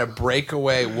 Yeah. I had a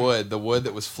breakaway wood, the wood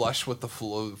that was flush with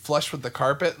the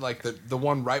carpet, the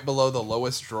one right below the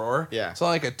lowest drawer. Yeah. So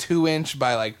a 2-inch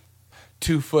by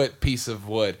 2-foot piece of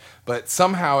wood, but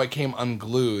somehow it came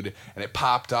unglued and it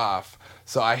popped off.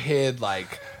 So I hid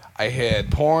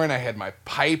porn, I had my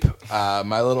pipe,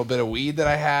 my little bit of weed that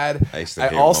I had.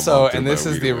 I also, and this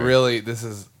is really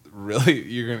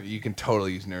you can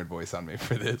totally use nerd voice on me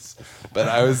for this, but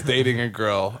I was dating a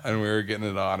girl and we were getting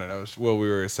it on, and we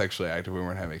were sexually active. We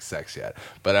weren't having sex yet,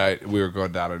 but we were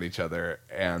going down on each other,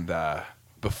 and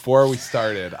before we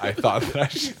started, I thought that I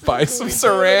should buy some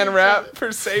Saran wrap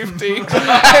for safety.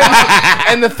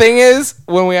 and the thing is,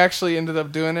 when we actually ended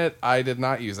up doing it, I did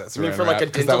not use that Saran for wrap like a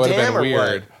because that would have been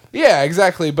weird. What? Yeah,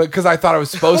 exactly. But because I thought I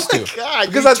was supposed to. God,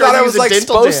 because I thought I was like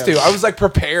supposed dam. to. I was like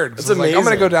prepared. That's I was like, I'm amazing.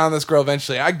 gonna go down on this girl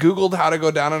eventually. I googled how to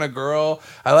go down on a girl.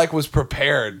 I like was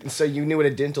prepared. So you knew what a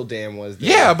dental dam was. Then.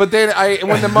 Yeah, but then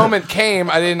when the moment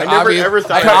came, I didn't. I never ever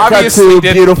thought. I obviously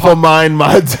didn't. Beautiful mind,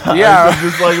 my time. Yeah,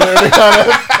 just like learning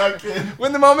how to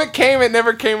when the moment came, it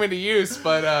never came into use,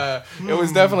 but it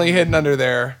was definitely hidden under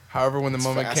there. However, when the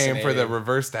moment came for the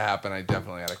reverse to happen, I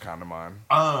definitely had a condom on.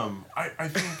 I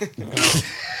think,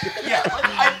 yeah,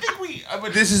 I think we.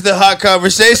 This is the hot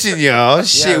conversation, y'all.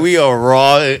 Shit, we are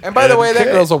raw. And by the way, that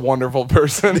girl's a wonderful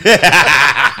person.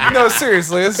 No,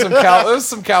 seriously, this is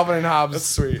some Calvin and Hobbes. That's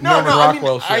sweet. Norman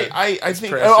Rockwell shit. I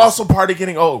think also part of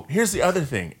getting here's the other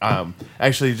thing.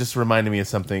 Actually, just reminded me of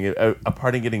something. A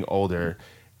part of getting older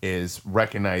is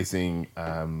recognizing.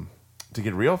 To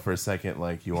get real for a second,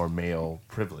 like your male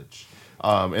privilege,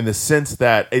 in the sense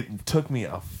that it took me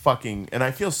and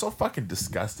I feel so fucking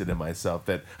disgusted in myself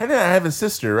that I have a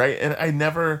sister, right? And it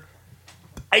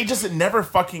never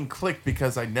fucking clicked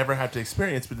because I never had to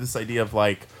experience with this idea of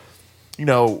like, you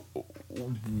know,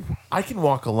 I can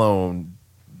walk alone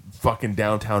fucking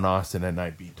downtown Austin and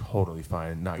I'd be totally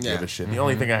fine, not give a shit. The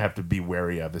only thing I have to be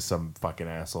wary of is some fucking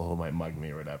asshole who might mug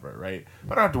me or whatever, right?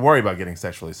 But I don't have to worry about getting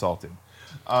sexually assaulted.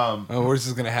 Worst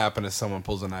is going to happen is someone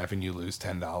pulls a knife and you lose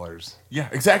 $10. Yeah,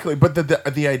 exactly. But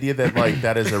the idea that like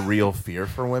that is a real fear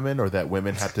for women, or that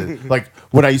women have to like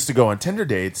when I used to go on Tinder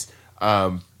dates,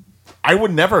 I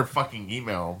would never fucking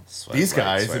email these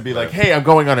guys and be like, "Hey, I'm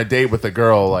going on a date with a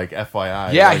girl." Like,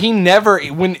 FYI. Yeah, like, he never.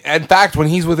 In fact, when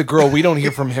he's with a girl, we don't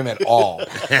hear from him at all.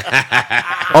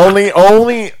 only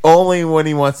when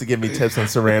he wants to give me tips on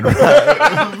Saran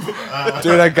wrap.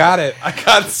 Dude, I got it. I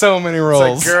got so many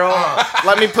rolls. It's like, girl,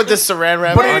 let me put this Saran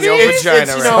wrap on your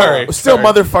vagina. It's still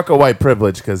motherfucker white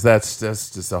privilege, because that's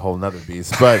just a whole nother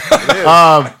beast. But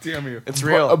damn you, it's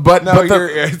real. But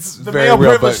it's the very male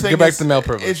real. privilege But thing get back is, to male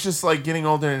privilege. It's just like getting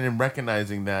older and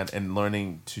recognizing that and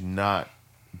learning to not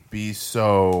be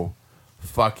so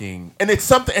fucking. And it's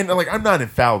something. And like, I'm not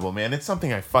infallible, man. It's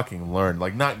something I fucking learned.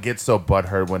 Like, not get so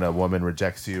butthurt when a woman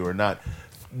rejects you, or not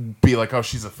be like, oh,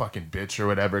 she's a fucking bitch or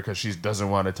whatever because she doesn't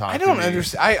want to talk. I don't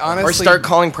understand. I honestly, or start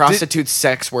calling prostitutes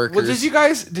sex workers. Well, did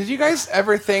you guys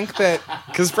ever think that?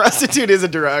 Because prostitute is a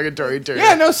derogatory term.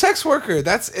 Yeah, no, sex worker.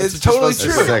 It's totally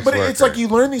true. But it's like you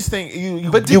learn these things.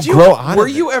 You grow out of it. Were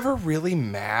you ever really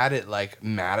mad at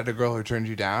a girl who turned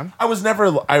you down? I was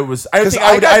never. I think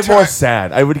I'm more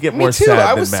sad. I would get more sad.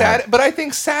 I was than sad, mad. but I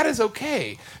think sad is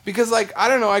okay because, like, I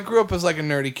don't know. I grew up as like a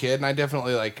nerdy kid, and I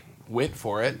definitely like went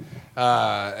for it.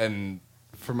 And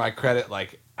for my credit,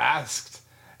 like, asked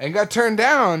and got turned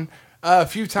down a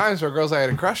few times for girls I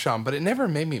had a crush on, but it never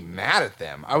made me mad at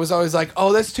them. I was always like,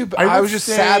 oh, that's too bad. I was just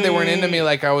sad they weren't into me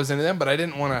like I was into them, but I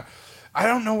didn't want to. I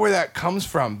don't know where that comes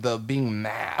from, the being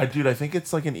mad. Dude, I think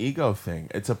it's like an ego thing.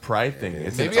 It's a pride thing. I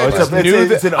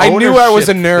knew I was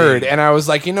a nerd, and I was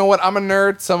like, you know what? I'm a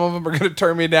nerd. Some of them are going to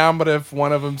turn me down, but if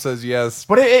one of them says yes.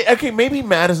 But okay, maybe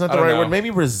mad is not the right word.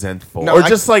 Maybe resentful. No, or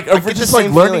just like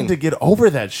learning feeling. to get over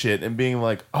that shit and being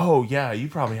like, oh, yeah, you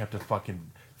probably have to fucking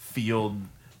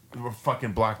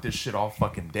fucking block this shit all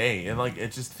fucking day, and like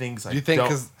it's just things I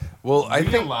realize,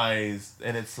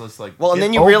 and it's just like and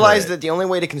then you realize that the only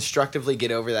way to constructively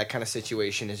get over that kind of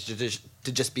situation is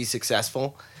to just be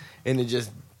successful and to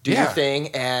just do your thing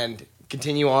and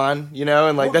continue on, you know,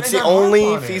 and like that's the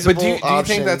only feasible. But do you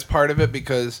think that's part of it?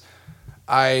 Because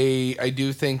I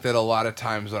do think that a lot of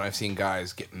times when I've seen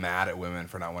guys get mad at women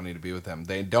for not wanting to be with them,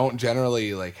 they don't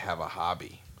generally like have a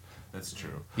hobby. That's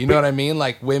true. You know what I mean?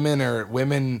 Like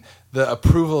women, the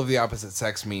approval of the opposite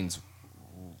sex means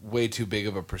way too big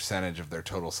of a percentage of their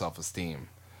total self-esteem.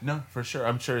 No, for sure.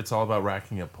 I'm sure it's all about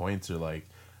racking up points, or like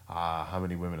how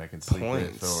many women I can sleep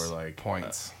with, or like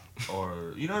points,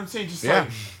 or you know what I'm saying? Just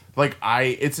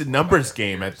it's a numbers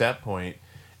game at that point.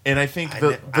 And I think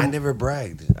I never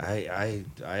bragged. I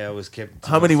always kept.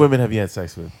 How many women have you had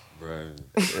sex with? Right.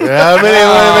 How many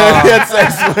women have you had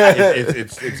sex with?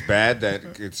 It's bad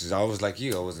that it's always like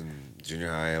you. I was in junior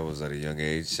high. I was at a young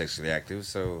age, sexually active.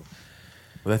 So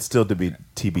Well, that's still to be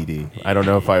TBD. I don't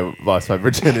know if I lost my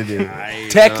virginity.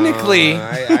 Technically,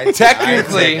 I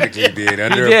technically did.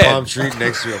 Under a palm tree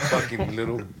next to a fucking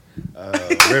little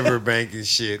riverbank and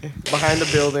shit. Behind the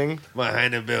building.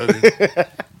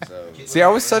 So. See, I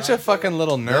was such a fucking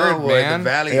little nerd, man. The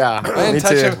valley. Yeah, I didn't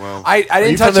touch it. Well, I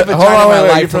didn't touch a vagina in my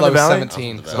life till I was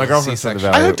 17. My girlfriend's from the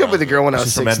valley. I hooked up with a girl when I was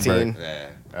She's from 16.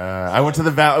 I went to the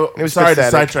valley. Sorry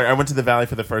to sidetrack. I went to the valley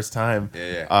for the first time.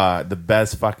 Yeah. The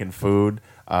best fucking food.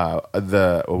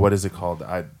 What is it called?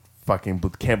 I fucking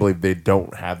can't believe they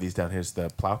don't have these down here. It's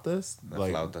the plautas.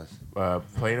 Plate. No,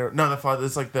 the flautas.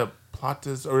 It's like the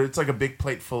plautas, or it's like a big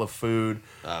plate full of food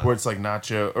where it's like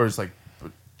nacho, or it's like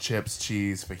chips,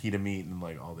 cheese, fajita meat, and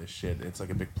like all this shit. It's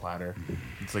like a big platter.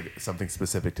 It's like something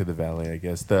specific to the valley, I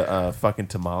guess. The fucking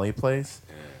tamale place.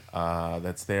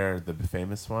 That's there, the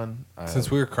famous one. Since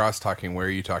we were cross-talking, where are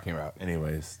you talking about?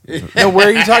 Anyways. No, where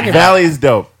are you talking about? Valley's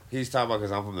dope. He's talking about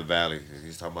because I'm from the valley.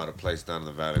 He's talking about a place down in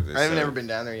the valley. I've never been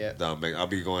down there yet. I'm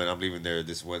leaving there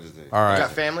this Wednesday. All right. You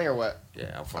got family or what?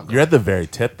 Yeah, I'm from. You're at the very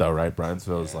tip, though, right?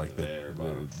 Brownsville is like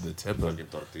the tip. Fucking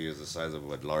tortillas the size of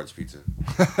a large pizza.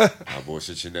 I'll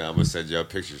bullshit you now. I'm gonna send you a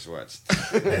pictures. Watch.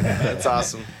 That's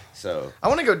awesome. So I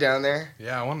want to go down there.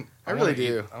 Yeah, I really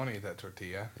do. I want to eat that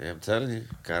tortilla. yeah, I'm telling you,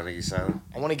 Carnegie Silent.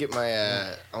 I want to get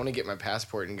my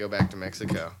passport and go back to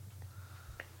Mexico.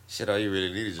 Shit, all you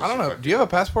really need is just. I don't know. Do you have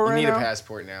a passport right now? You need a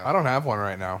passport now. I don't have one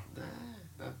right now.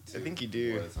 I think you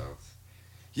do.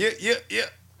 Yeah.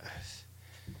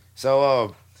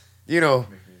 So,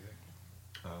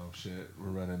 Oh shit,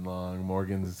 we're running long.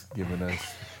 Morgan's giving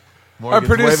us. Our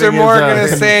producer Morgan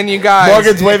is saying, "You guys."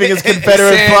 Morgan's waving his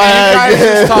Confederate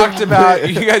flag.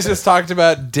 You guys just talked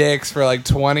about dicks for like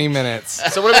 20 minutes.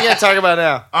 So what are we gonna talk about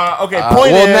now? Okay.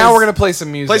 Now we're gonna play some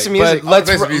music. Play some music.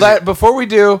 But before we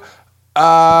do,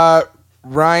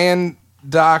 Ryan,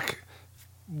 Doc,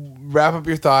 wrap up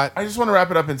your thought. I just want to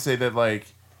wrap it up and say that, like,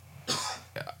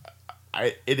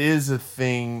 it is a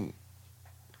thing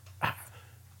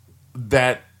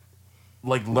that,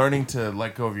 like, learning to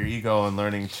let go of your ego and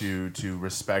learning to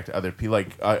respect other people.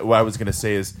 Like, what I was gonna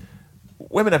say is,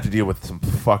 women have to deal with some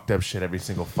fucked up shit every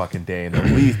single fucking day, and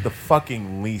the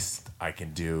fucking least I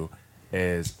can do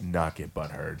is not get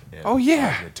butthurt. Oh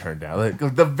yeah, get turned down. Like,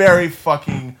 the very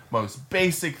fucking most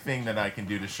basic thing that I can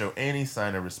do to show any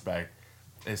sign of respect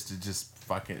is to just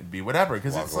fucking be whatever.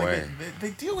 Because it's like they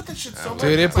deal with this shit so much.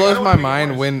 Dude, it blows my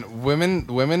mind when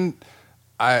women,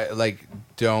 I like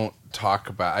don't talk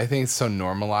about. I think it's so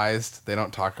normalized. They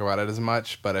don't talk about it as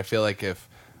much. But I feel like if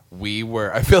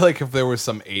there was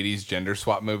some 80s gender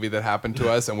swap movie that happened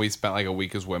to us and we spent like a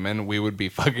week as women, we would be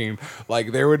fucking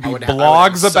like, there would be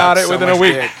blogs about it within a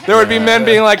week. There would be men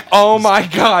being like, "Oh my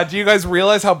god, do you guys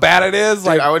realize how bad it is?"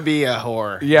 Like, dude, I would be a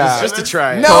whore. Yeah, just to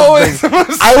try it. No, it's what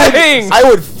I'm saying. I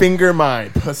would finger my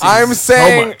pussy. I'm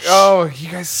saying, so much. Oh, you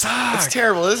guys suck. It's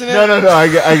terrible, isn't it? No. I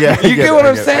get you get what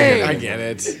I'm saying. I get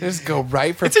it. Just go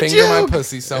right for finger my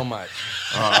pussy so much.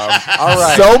 All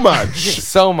right. So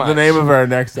much. The name of our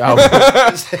next album.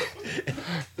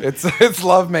 It's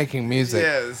love making music.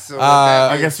 Yeah. So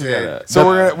I guess we got it.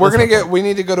 So we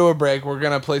need to go to a break. We're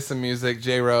gonna play some music.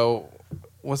 J-Ro,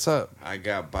 what's up? I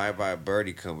got Bye Bye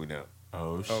Birdie coming up.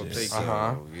 Oh shit.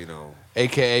 So, you know.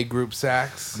 AKA Group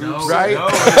Sax. Right?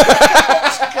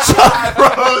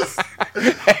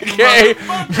 AKA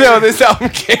this album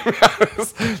came out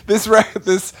as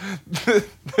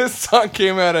this song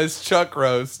came out as Chuck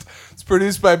Roast. It's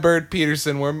produced by Bird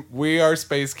Peterson. We are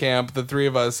Space Camp, the three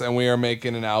of us, and we are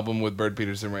making an album with Bird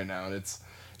Peterson right now, and it's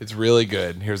really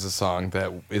good. Here's a song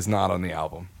that is not on the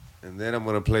album. And then I'm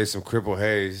gonna play some Cripple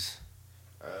Hayes.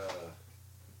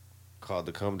 Called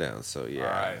The Come Down. So yeah,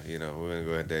 right. You know, we're gonna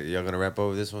go ahead there. Y'all gonna rap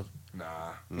over this one?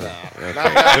 Nah.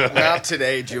 Okay. Not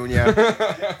today, Junior.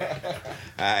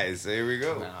 Alright, so here we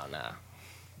go. Nah.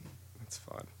 It's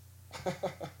fun.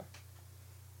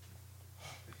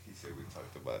 He said we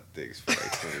talked about dicks for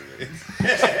like 20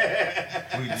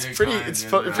 minutes. It's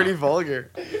pretty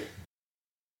vulgar.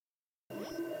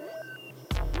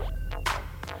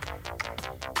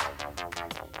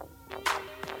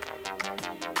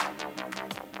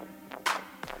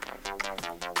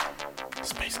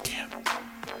 Space Camp.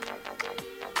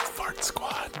 Fart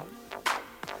Squad.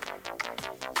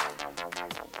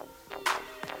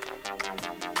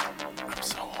 I'm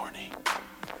so horny.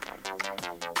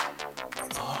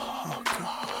 Oh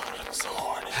god, I'm so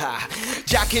horny.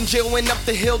 Jack and Jill went up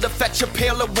the hill to fetch a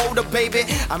pail of water, baby.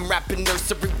 I'm rapping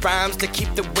nursery rhymes to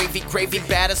keep the wavy gravy.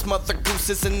 Baddest mother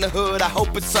gooses in the hood, I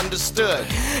hope it's understood.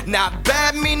 Not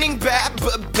bad meaning bad,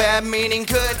 but bad meaning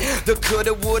good. The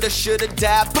coulda, woulda, shoulda,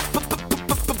 died.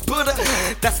 Buddha.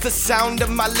 That's the sound of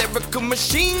my lyrical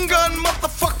machine gun,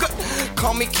 motherfucker.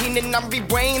 Call me Keenan, I'm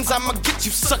Brains, I'ma get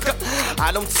you, sucker.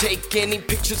 I don't take any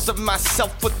pictures of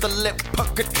myself with the lip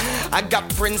puckered. I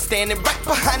got friends standing right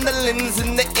behind the lens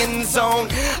in the end zone.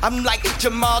 I'm like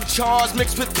Jamal Charles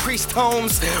mixed with Priest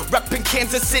Holmes, reppin'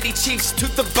 Kansas City Chiefs to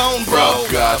the bone, bro.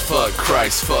 Fuck God, fuck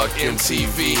Christ, fuck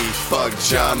MTV, fuck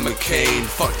John McCain,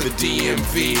 fuck the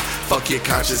DMV, fuck your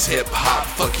conscious hip hop,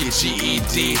 fuck your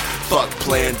GED, fuck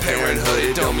Planned Parenthood,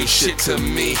 it don't mean shit to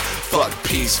me. Fuck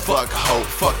peace, fuck hope,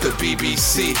 fuck the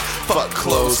BBC, fuck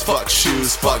clothes, fuck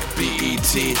shoes, fuck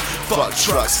BET, fuck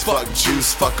trucks, fuck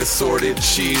juice, fuck assorted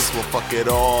cheese. Well, fuck it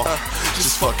all,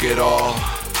 just fuck it all.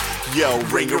 Yo,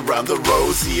 ring around the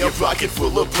rosy, a pocket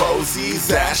full of posies.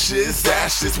 Ashes,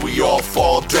 ashes, we all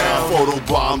fall down. Photo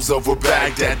bombs over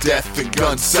Baghdad, death and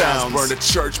gun sounds. Burn a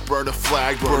church, burn a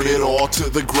flag, burn it all to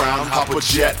the ground. Hop a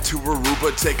jet to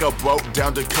Aruba, take a boat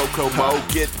down to Kokomo.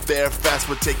 Get there fast,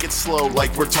 but take it slow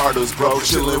like retardos, bro.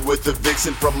 Chillin' with the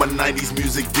vixen from a 90s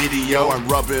music video. I'm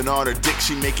rubbing on her dick,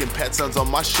 she making pet sounds on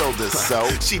my shoulders. So,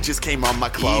 she just came on my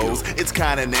clothes. It's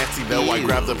kinda nasty though, I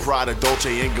grab the Prada,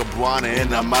 Dolce & Gabbana,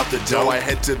 and I'm out the dough. I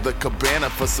head to the cabana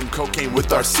for some cocaine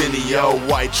with Arsenio.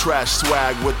 White trash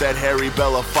swag with that Harry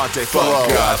Belafonte flow. Fuck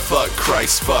God, fuck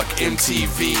Christ, fuck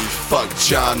MTV, fuck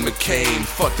John McCain,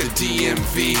 fuck the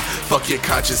DMV, fuck your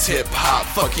conscious hip hop,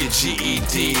 fuck your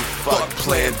GED, fuck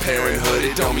Planned Parenthood,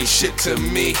 it don't mean shit to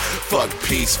me. Fuck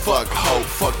peace, fuck hope,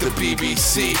 fuck the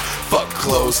BBC, fuck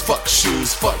clothes, fuck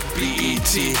shoes, fuck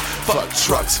BET, fuck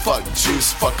trucks, fuck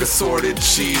juice, fuck assorted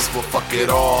cheese. Well, fuck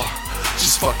it all,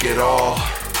 just fuck it all.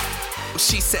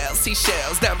 She sells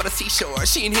seashells down by the seashore.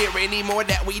 She ain't here anymore,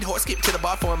 that weed whore. Skip to the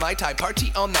bar for my type.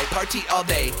 Party all night, party all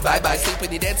day. Bye-bye, sleep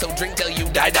when you're dead, so drink till you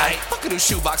die. Fuck a new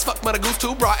shoebox, fuck my goose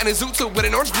too. Brought in a zoot suit with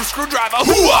an orange blue screwdriver.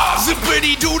 Hoo-ah!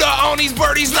 Zippity doodah on these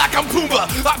birdies like I'm Pumbaa.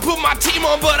 I put my team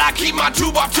on, but I keep my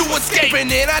tube off to escape. And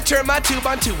then I turn my tube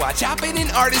on to watch. I've been an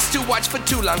artist to watch for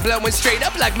too long. Blowing straight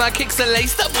up like my kicks are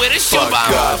laced up with a shoe bomb. Fuck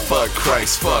God, fuck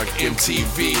Christ, fuck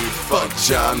MTV, fuck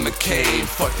John McCain,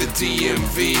 fuck the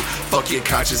DMV, fuck your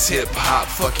conscious hip hop,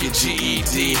 fuck your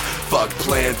GED, fuck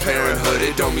Planned Parenthood,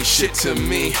 it don't mean shit to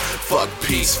me. Fuck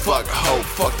peace, fuck hope,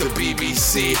 fuck the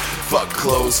BBC, fuck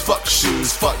clothes, fuck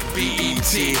shoes, fuck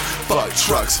BET, fuck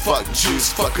trucks, fuck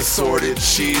juice, fuck assorted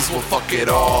cheese. Well, fuck it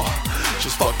all,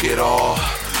 just fuck it all,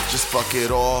 just fuck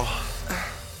it all.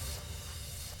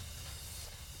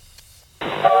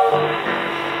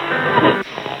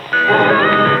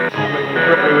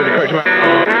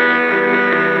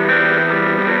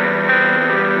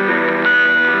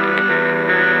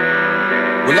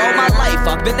 Well, all my life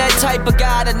I've been that type of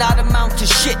guy to not amount to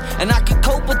shit, and I can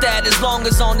cope with that as long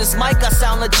as on this mic I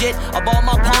sound legit. I ball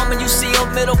my palm and you see a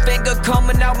middle finger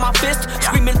coming out my fist,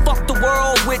 screaming fuck the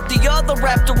world with the other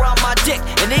wrapped around my dick.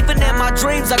 And even in my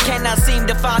dreams I cannot seem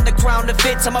to find a crown that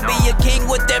fits. I'ma be a king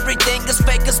with everything as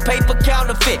fake as paper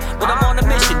counterfeit, but I'm on a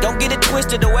mission, don't get it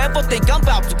twisted or ever think I'm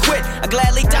about to quit. I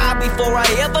gladly die before I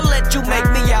ever let you make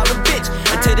me out a bitch.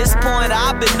 And to this point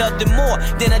I've been nothing more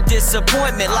than a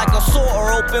disappointment, like a sore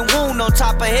or open wound on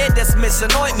top of head that's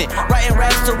missing ointment. Writing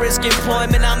raps to risk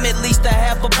employment, I'm at least a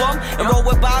half a bum, and roll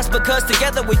with vibes because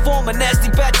together we form a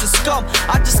nasty batch of scum.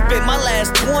 I just spent my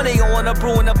last 20 on a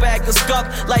brew and a bag of skunk.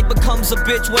 Life becomes a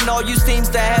bitch when all you seems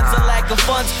to have's a lack of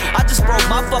funds. I just broke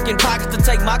my fucking pockets to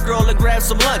take my girl and grab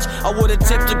some lunch. I would've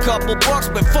tipped a couple bucks,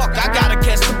 but fuck, I gotta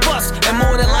catch the bus. And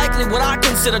more than likely what I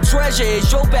consider treasure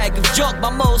is your bag of junk. My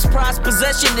most prized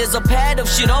possession is a pad of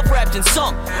shit all wrapped and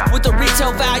sunk, with a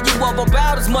retail value of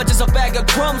about as much as a bag of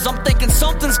crumbs. I'm thinking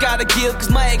something's gotta give, cause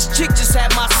my ex-chick just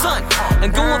had my son.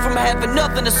 And going from having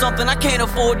nothing to something I can't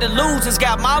afford to lose has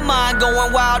got my mind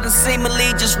going wild and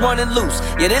seemingly just running loose.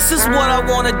 Yeah, this is what I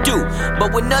wanna do,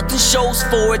 but when nothing shows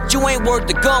for it, you ain't worth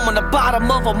the gum on the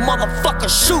bottom of a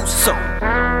motherfucker's shoe, so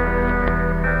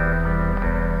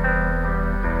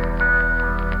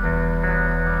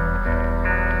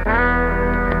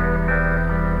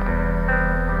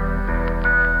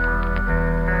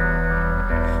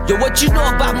yo, what you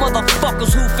know about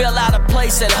motherfuckers who fell out of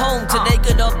place at home till they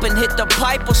get up and hit the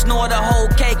pipe or snort a whole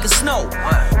cake of snow?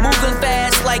 Moving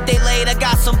fast like they late, I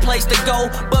got some place to go,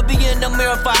 but be in the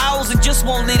mirror for hours and just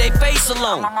won't leave their face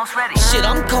alone. Shit,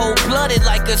 I'm cold-blooded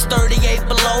like it's 38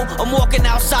 below. I'm walking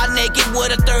outside naked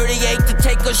with a 38 to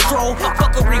take a stroll.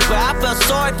 Fuck a reaper, I felt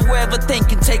sorry for whoever think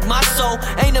can take my soul.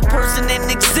 Ain't a person in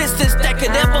existence that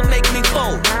could ever make me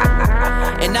fold.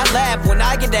 And I laugh when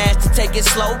I get asked to take it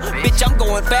slow. Bitch, I'm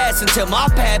going fast until my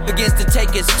pad begins to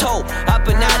take its toll. I've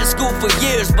been out of school for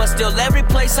years, but still every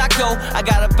place I go, I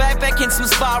got a backpack and some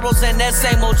spirals and that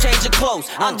same old change of clothes.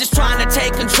 I'm just trying to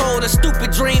take control of the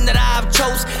stupid dream that I've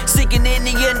chose. Seeking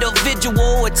any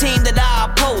individual, a team that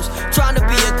I oppose. Trying to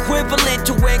be equivalent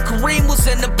to when Kareem was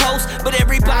in the post, but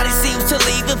everybody seems to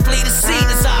leave and flee the scene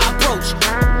as I approach.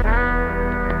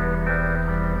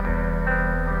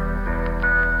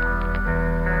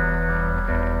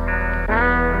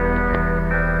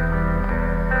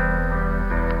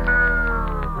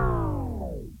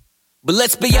 But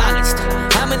let's be honest,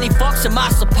 how many fucks am I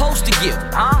supposed to give?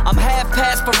 I'm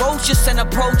half-past ferocious and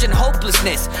approaching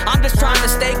hopelessness. I'm just trying to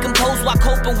stay composed while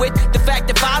coping with the fact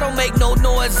if I don't make no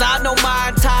noise, I know my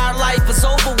entire life is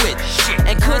over with.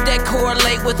 And could that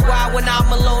correlate with why when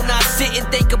I'm alone I sit and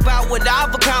think about what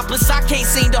I've accomplished? I can't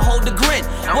seem to hold a grin.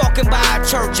 Walking by a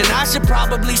church and I should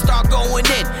probably start going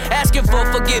in, asking for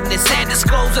forgiveness and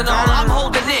disclosing all I'm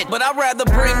holding in. But I'd rather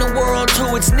bring the world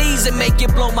to its knees and make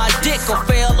it blow my dick or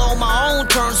fail on my own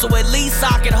turn, so at least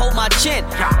I can hold my chin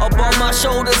up on my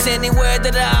shoulders anywhere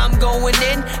that I'm going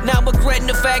in. Now regretting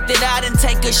the fact that I didn't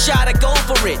take a shot and go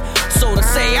for it. So to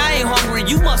say I ain't hungry,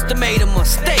 you must have made a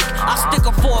mistake. I stick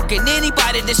a fork in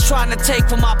anybody that's trying to take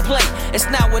from my plate. It's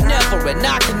now or never, and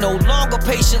I can no longer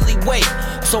patiently wait.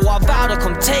 So I vow to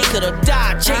come take it or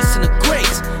die chasing the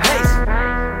grace. Hey.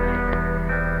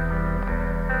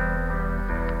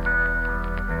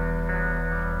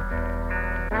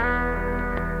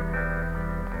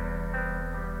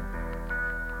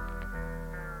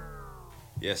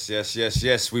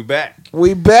 Yes. We back.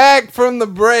 We back from the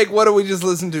break. What did we just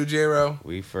listen to, J-Ro?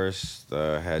 We first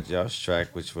had Josh's track,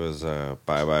 which was Bye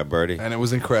Bye Birdie. And it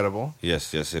was incredible.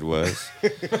 Yes, it was.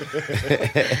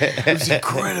 It was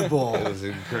incredible. It was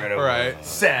incredible. Right.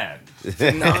 Sad.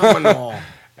 Phenomenal.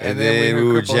 And then we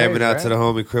were jamming out right? to the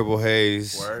homie Cribble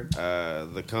Hayes. Word.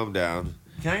 The Come Down.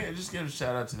 Can I just give a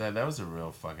shout out to that? That was a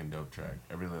real fucking dope track.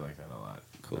 I really like that a lot.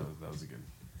 Cool. That was a good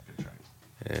track.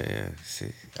 Yeah.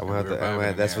 See, I'm gonna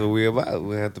have to, that's what we're about.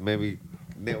 We have to maybe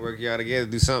network y'all together,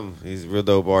 do something. He's a real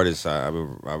dope artist. I've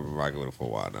been rocking with him for a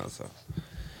while now. So,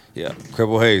 yeah,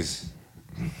 Cribble Hayes.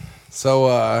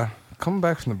 So, coming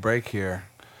back from the break here,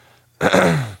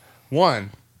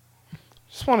 one,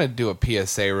 just want to do a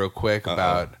PSA real quick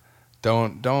about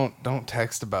don't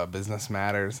text about business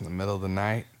matters in the middle of the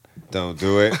night. Don't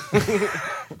do it.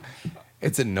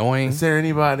 It's annoying. Is there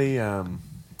anybody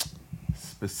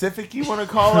specific you want to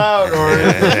call out, or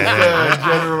is it just a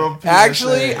general PSA?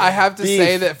 Actually, I have to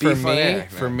say that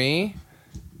for me,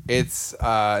 it's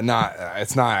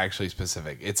not actually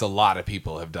specific. It's a lot of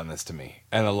people have done this to me,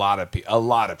 and a lot of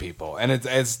people, and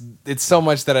it's so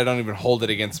much that I don't even hold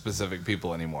it against specific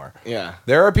people anymore. Yeah,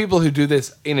 there are people who do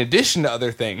this in addition to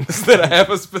other things that I have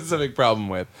a specific problem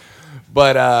with,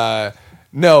 but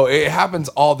no, it happens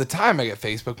all the time. I get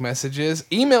Facebook messages,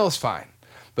 email is fine.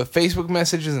 But Facebook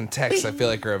messages and texts, I feel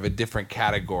like, are of a different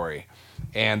category,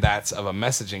 and that's of a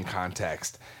messaging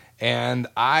context. And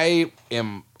I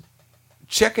am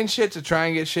checking shit to try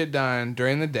and get shit done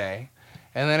during the day,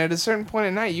 and then at a certain point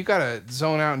at night, you gotta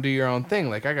zone out and do your own thing.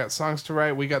 Like, I got songs to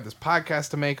write, we got this podcast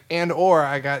to make, or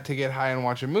I got to get high and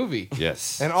watch a movie.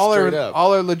 Yes, and all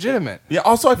are legitimate. Yeah.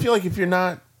 Also, I feel like if you're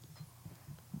not.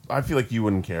 I feel like you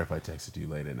wouldn't care if I texted you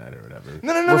late at night or whatever.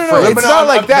 No. It's not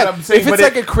like that. If it's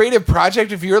like a creative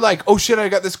project, if you're like, oh shit, I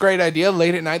got this great idea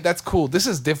late at night, that's cool. This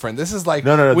is different. This is like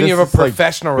when you have a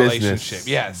professional relationship.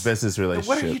 Yes. Business relationship.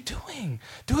 But what are you doing?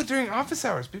 Do it during office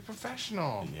hours. Be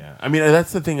professional. Yeah. I mean,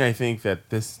 that's the thing I think that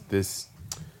this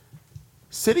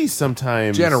city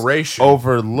sometimes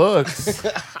overlooks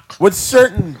what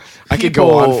certain people I could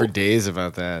go on for days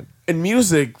about that. In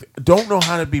music don't know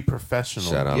how to be professional.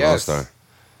 Shout out Lone Star.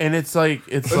 And it's like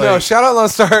no, shout out Lone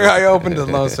Star. I opened to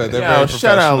Lone Star. They're very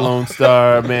shout out Lone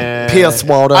Star, man. P.S.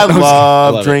 Waldo. I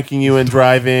love drinking you and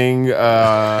driving.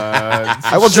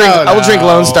 I will drink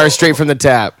Lone Star straight from the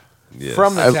tap. Yes.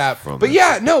 From the tap. But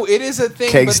yeah, no, it is a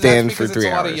thing. Keg but stand that's for 3 it's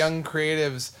hours. A lot of young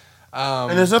creatives.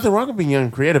 And there's nothing wrong with being young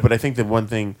and creative, but I think the one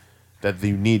thing that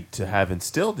you need to have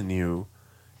instilled in you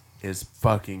is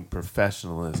fucking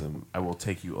professionalism. I will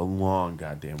take you a long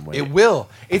goddamn way. It will.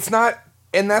 It's not.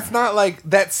 And that's not like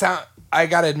that sound. I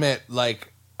gotta admit,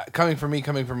 like coming from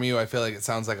you, I feel like it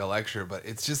sounds like a lecture, but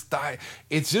it's just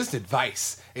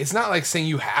advice. It's not like saying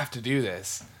you have to do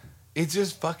this. It's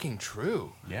just fucking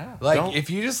true. Yeah. Like if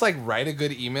you just like write a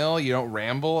good email, you don't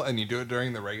ramble, and you do it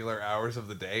during the regular hours of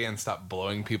the day, and stop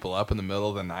blowing people up in the middle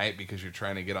of the night because you're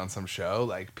trying to get on some show.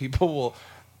 Like people will,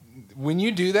 when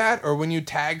you do that, or when you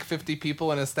tag 50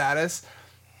 people in a status.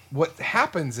 What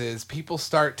happens is people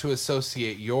start to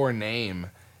associate your name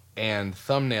and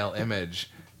thumbnail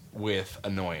image with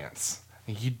annoyance.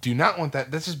 You do not want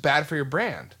that. That's just bad for your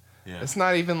brand. Yeah. It's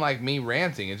not even like me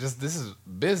ranting. It's just, this is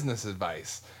business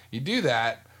advice. You do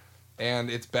that,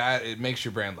 and it's bad. It makes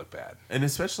your brand look bad. And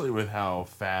especially with how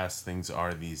fast things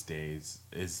are these days,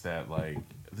 is that like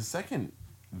the second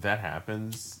that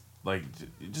happens, like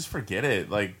just forget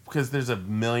it. Like, because there's a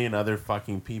million other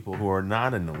fucking people who are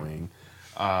not annoying.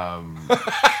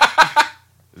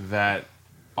 That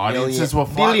audiences will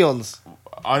flock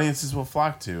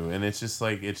to, and it's just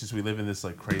we live in this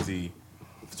like crazy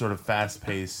sort of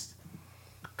fast-paced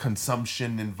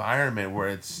consumption environment where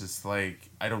it's just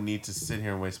like I don't need to sit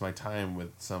here and waste my time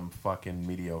with some fucking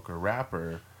mediocre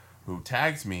rapper who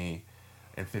tags me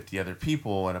and 50 other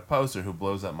people and a poster who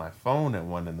blows up my phone at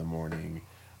 1 a.m.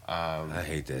 I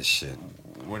hate that shit.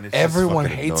 When it's everyone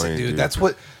hates it, dude. That's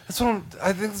what I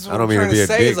think. That's what I'm trying to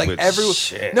say. Dick, is like everyone.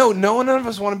 No, none of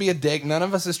us want to be a dick. None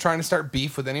of us is trying to start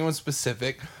beef with anyone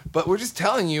specific. But we're just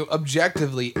telling you,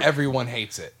 objectively, everyone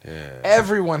hates it. Yeah.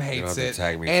 Everyone hates it,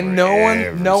 and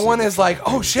no one is like,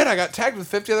 oh shit, I got tagged with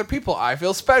 50 other people. I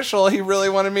feel special. He really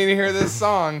wanted me to hear this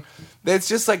song. It's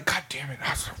just like, God damn it.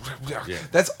 Yeah.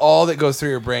 That's all that goes through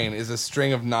your brain is a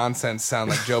string of nonsense sound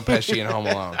like Joe Pesci in Home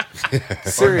Alone.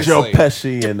 Seriously. Or Joe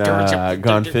Pesci and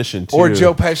Gone Fishing, too. Or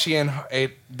Joe Pesci and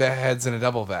 8 Heads in a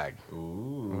Double Bag.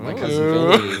 Ooh. My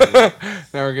cousin Vinny.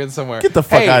 Now we're getting somewhere. Get the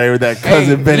fuck out of here with that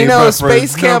cousin Vinny. You know,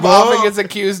 Space Camp often gets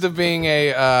accused of being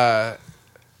a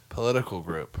political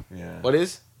group. Yeah. What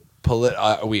is?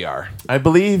 We are. I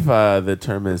believe the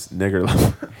term is nigger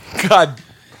lover. God.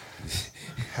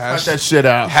 Cut that shit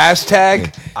out.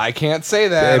 Hashtag I can't say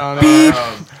that on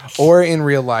or in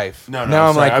real life. No, now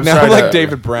I'm like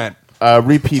David Brent.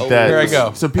 Repeat that. Here I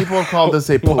go. So people have called us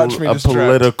a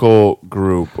political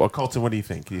group. Well, Colton, what do you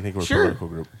think? Do you think we're a political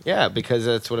group? Yeah, because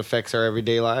that's what affects our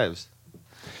everyday lives.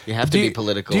 You have to be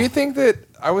political. Do you think that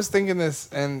I was thinking this,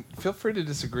 and feel free to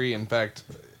disagree. In fact,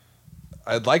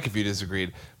 I'd like if you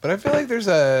disagreed, but I feel like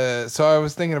so I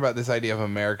was thinking about this idea of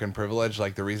American privilege,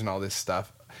 like the reason all this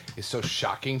stuff is so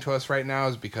shocking to us right now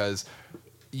is because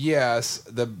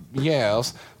the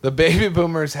baby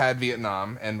boomers had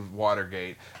Vietnam and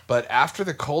Watergate, but after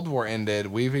the Cold War ended,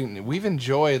 we've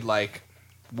enjoyed, like,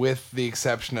 with the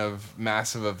exception of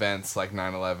massive events like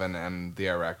 9/11 and the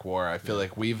Iraq War, I feel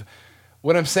like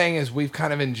what I'm saying is we've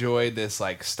kind of enjoyed this,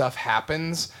 like, stuff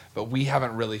happens, but we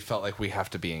haven't really felt like we have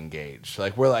to be engaged.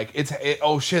 Like, we're like,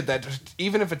 oh shit, that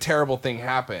even if a terrible thing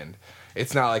happened,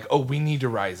 it's not like, oh, we need to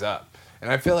rise up.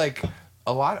 And I feel like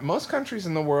most countries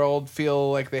in the world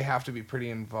feel like they have to be pretty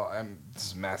involved. This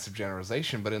is a massive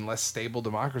generalization, but in less stable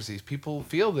democracies, people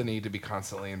feel the need to be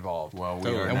constantly involved. Well, we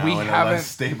are now in a less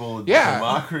stable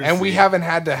democracy. And we haven't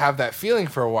had to have that feeling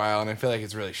for a while, and I feel like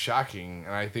it's really shocking.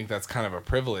 And I think that's kind of a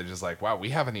privilege. Is like, wow, we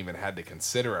haven't even had to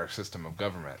consider our system of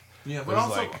government. Yeah, but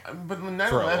also, but 9/11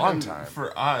 for a long time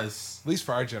for us, at least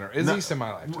for our generation, at least in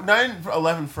my lifetime.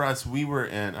 9/11 for us, we were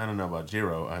in. I don't know about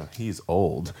J-Ro. He's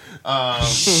old.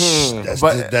 That's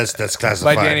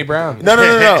classified by Danny Brown. No.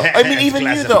 I mean, even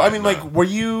you though. I mean, like, were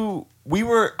you?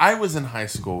 I was in high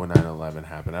school when 9/11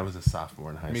 happened. I was a sophomore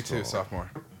in high school. Me too,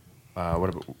 sophomore.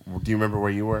 Do you remember where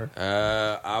you were?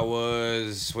 I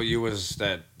was. What year was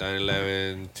that?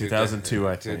 9/11. 2002,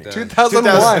 I think.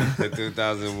 2001.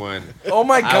 2001. Oh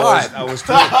my God! I was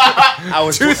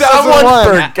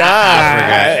 2001.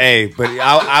 Forgot. Hey, but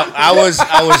I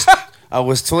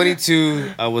was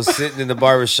 22. I was sitting in the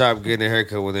barbershop getting a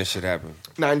haircut when that shit happened.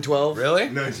 9/12. Really?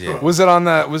 9/12. Yeah. Was it on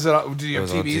the? Did you have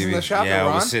TVs in the shop? Yeah,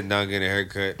 I was sitting down getting a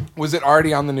haircut. Was it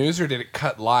already on the news, or did it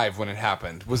cut live when it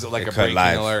happened? Was it like a breaking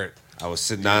alert? I was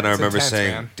sitting down. I remember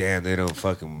saying, "Damn, they don't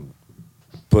fucking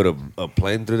put a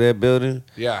plane through that building."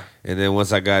 Yeah. And then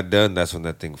once I got done, that's when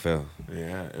that thing fell.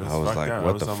 Yeah, it I was like,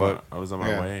 "What the fuck?" I was on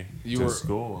my way to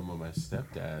school. I'm with my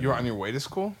stepdad. You were on your way to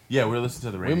school? Yeah, we were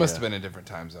listening to the radio. We must have been in different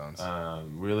time zones.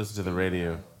 We were listening to the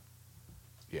radio.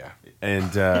 Yeah.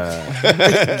 And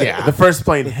the first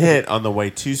plane hit on the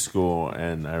way to school,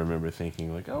 and I remember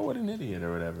thinking, like, oh, what an idiot,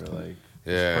 or whatever. Like,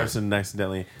 this person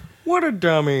accidentally... What a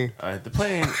dummy. The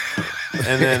plane.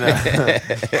 And then,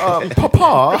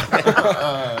 Papa.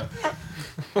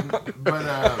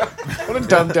 What a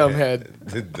dumb head.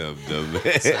 The dumb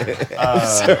head.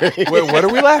 Sorry. Wait, what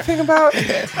are we laughing about?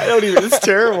 I don't even. It's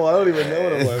terrible. I don't even know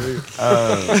what I'm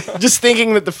laughing. Just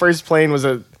thinking that the first plane was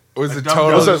a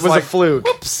a fluke.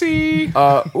 Whoopsie.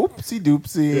 Oopsie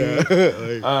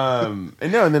doopsie. Yeah.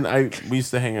 And then we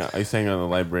used to hang out. I used to hang out in the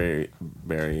library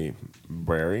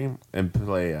and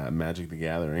play Magic the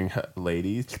Gathering.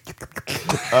 Ladies.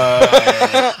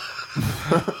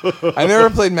 I never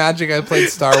played Magic. I played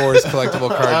Star Wars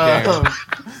collectible card game.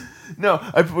 No,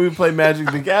 we played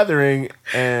Magic the Gathering,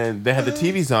 and they had the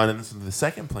TVs on, and this was the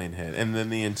second plane hit. And then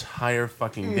the entire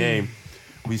fucking game,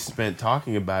 we spent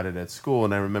talking about it at school.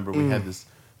 And I remember we had this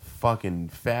fucking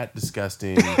fat,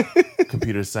 disgusting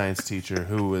computer science teacher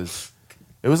who was...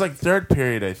 It was like third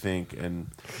period, I think, and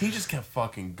he just kept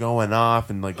fucking going off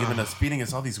and like feeding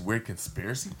us all these weird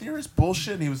conspiracy theorist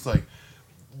bullshit. And he was like...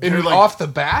 off the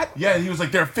bat? Yeah, he was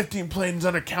like, there are 15 planes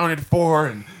unaccounted for,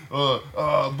 and blah,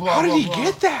 How did he blah.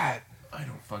 get that? I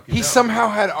don't fucking know. He somehow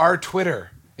had our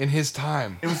Twitter in his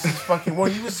time. It was just fucking... Well,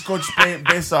 he was going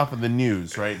based off of the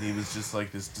news, right? And he was just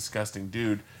like this disgusting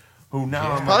dude who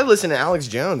now... I'm probably listening to Alex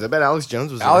Jones. I bet Alex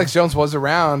Jones was Alex Jones was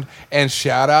around, and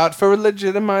shout out for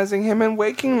legitimizing him in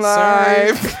Waking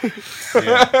Life.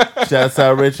 Shouts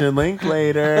out Richard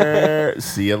Linklater.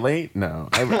 See you late? No.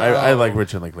 I like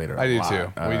Richard Linklater a I do lot.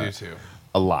 too. We do too.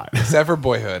 A lot. Except for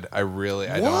Boyhood. I don't.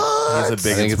 He's a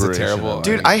big I think it's a terrible...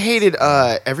 Dude, I hated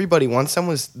Everybody Wants Some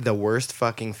was the worst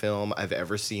fucking film I've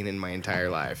ever seen in my entire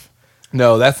life.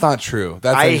 No, that's not true.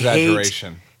 That's an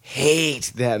exaggeration.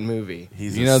 Hate that movie.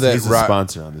 He's a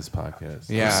sponsor on this podcast.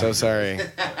 Yeah. I'm so sorry.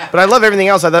 But I love everything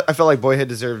else. I felt like Boyhood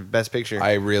deserved Best Picture.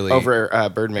 I really... Over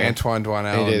Birdman. Antoine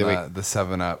Doinel and the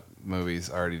 7-Up movies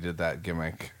already did that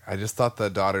gimmick. I just thought the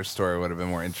daughter's story would have been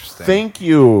more interesting. Thank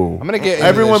you. I'm gonna get into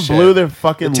everyone this blew shit. their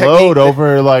fucking load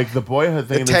over like the Boyhood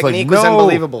thing. The and technique it's like, was no,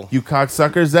 unbelievable. You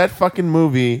cocksuckers! That fucking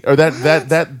movie or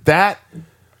that.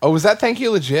 Oh, was that Thank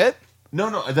You legit?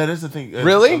 No, that is the thing.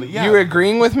 Really? Yeah. You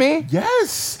agreeing with me?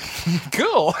 Yes.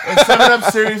 Cool. And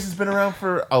 7-Up series has been around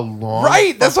for a long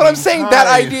Right, that's what I'm saying. That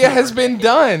time. idea has been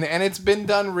done, and it's been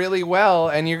done really well.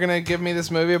 And you're gonna give me this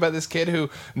movie about this kid who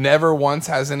never once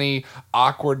has any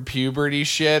awkward puberty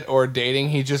shit or dating.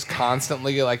 He just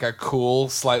constantly like a cool,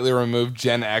 slightly removed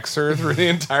Gen Xer through the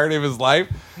entirety of his life,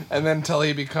 and then until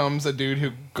he becomes a dude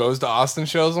who goes to Austin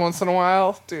shows once in a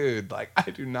while. Dude, like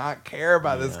I do not care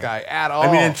about this guy at all.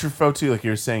 I mean, in Truffaut too, like you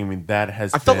were saying. I mean, that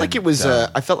has. I felt like it was.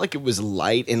 I felt like it was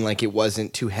light and like it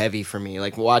wasn't too heavy for me.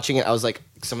 Like watching it, I was like,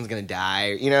 someone's gonna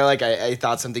die. You know, like I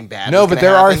thought something bad. No, was but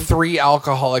there happen. are 3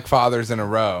 alcoholic fathers in a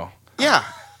row. Yeah,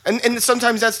 and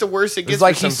sometimes that's the worst it gets. It's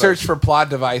like for he some searched folks. for plot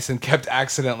device and kept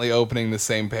accidentally opening the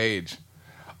same page.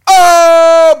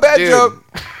 Oh, bad Dude. joke.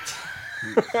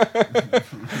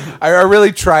 I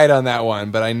really tried on that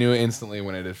one, but I knew instantly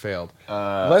when it had failed.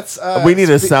 Let's. We need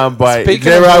a soundbite.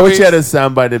 I wish you had a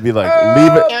soundbite to be like,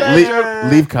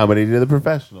 leave comedy to the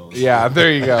professionals. Yeah,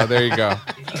 there you go. There you go.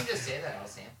 If you can just say that, I'll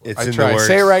sample it. It's I in tried. the works.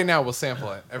 Say it right now. We'll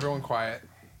sample it. Everyone quiet.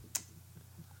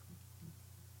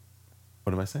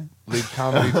 What am I saying? Leave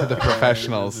comedy to the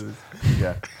professionals.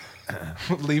 Yeah.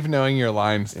 Leave knowing your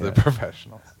lines to the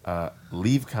professionals.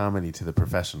 Leave comedy to the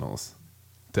professionals.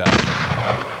 Done.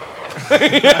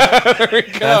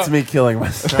 That's me killing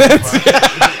myself.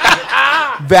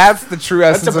 That's the true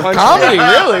essence of comedy,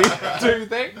 really. Do you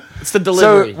think? It's the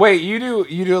delivery. So wait, you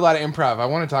do a lot of improv. I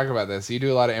want to talk about this. You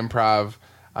do a lot of improv.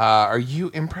 Are you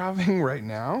improving right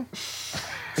now?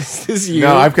 Is this you?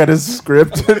 No, I've got a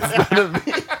script in front of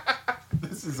me.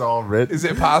 This is all written. Is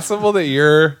it possible that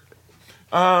you're?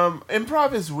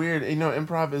 Improv is weird. You know,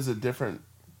 improv is a different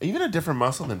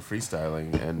muscle than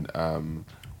freestyling, and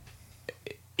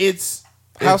it's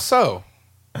How so?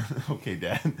 okay,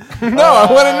 Dad. No,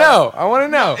 I want to know. I want to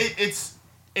know. It's.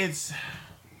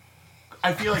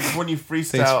 I feel like when you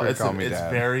Thanks freestyle, for it's calling me Dad.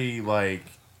 very like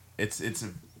it's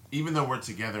even though we're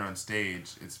together on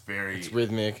stage, it's very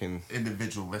rhythmic and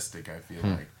individualistic. I feel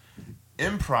like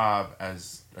improv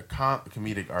as a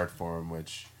comedic art form,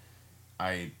 which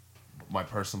my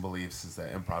personal beliefs is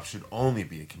that improv should only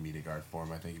be a comedic art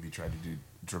form. I think if you try to do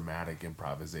dramatic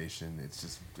improvisation,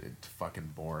 it's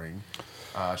fucking boring.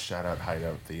 Shout out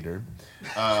Hideout Theater.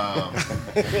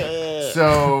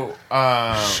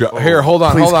 Here, hold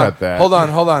on, please hold on, cut that. hold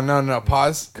on. No,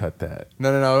 pause. Cut that.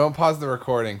 No, don't pause the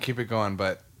recording. Keep it going,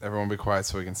 but everyone be quiet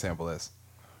so we can sample this.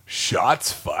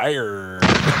 Shots fired.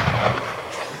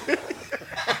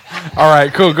 All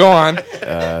right, cool. Go on.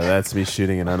 That's me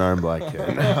shooting an unarmed black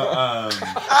kid.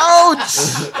 ouch.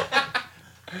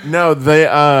 No,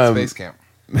 the Space camp.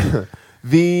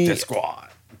 the Squad.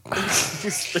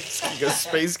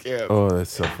 Space camp. Oh,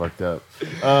 that's so fucked up.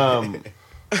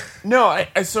 No,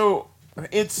 so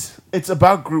it's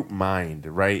about group mind,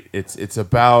 right? It's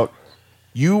about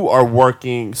you are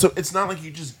working. So it's not like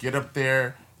you just get up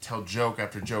there, tell joke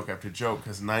after joke after joke,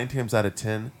 because 9 times out of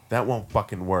 10 that won't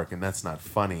fucking work, and that's not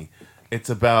funny. It's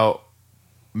about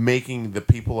making the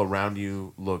people around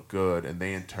you look good, and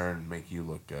they in turn make you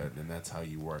look good, and that's how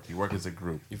you work. You work as a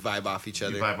group. You vibe off each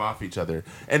other.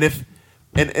 And if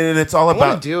and it's all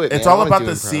about do it, it's man. all I wanna about do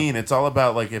the improv. scene. It's all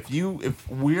about like if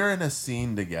we're in a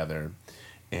scene together,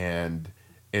 and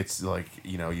it's like,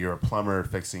 you know, you're a plumber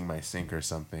fixing my sink or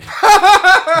something.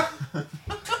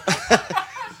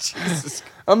 Jesus.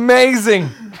 Amazing.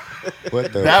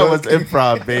 What the that fuck? was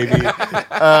improv, baby.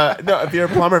 No, if you're a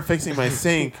plumber fixing my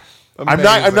sink, I'm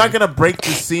not gonna break the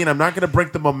scene. I'm not gonna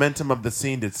break the momentum of the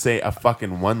scene to say a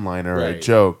fucking one-liner or a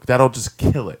joke. That'll just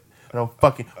kill it.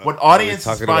 What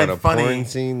audiences find funny?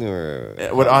 Scene or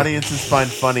what audiences find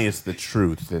funny is the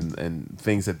truth and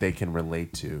things that they can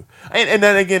relate to. And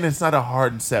then again, it's not a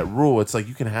hard and set rule. It's like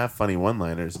you can have funny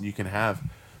one-liners and you can have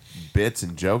bits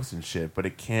and jokes and shit, but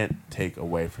it can't take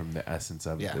away from the essence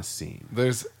of the scene.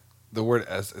 There's the word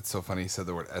it's so funny you said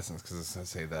the word essence because it's going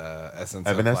to say the essence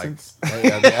evanescence? of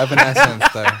like, the evanescence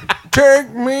take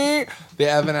me the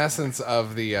evanescence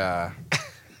of the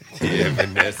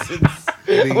evanescence.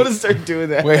 I want to start doing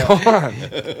that. Wait, hold on.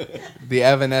 The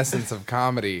evanescence of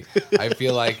comedy, I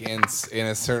feel like in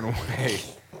a certain way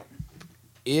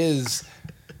is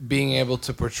being able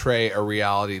to portray a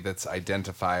reality that's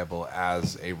identifiable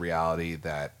as a reality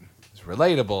that is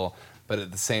relatable, but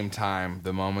at the same time,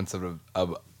 the moments of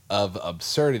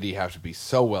absurdity have to be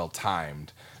so well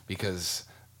timed because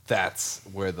that's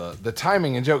where the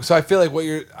timing and joke. So I feel like what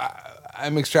you're,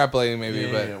 I'm extrapolating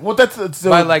maybe, but well, that's so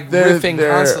by like riffing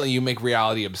constantly, you make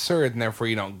reality absurd, and therefore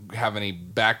you don't have any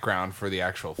background for the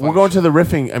actual function. We're going to the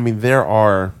riffing. I mean, there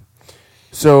are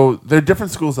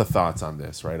different schools of thoughts on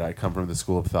this, right? I come from the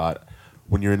school of thought.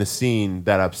 When you're in a scene,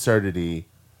 that absurdity,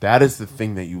 that is the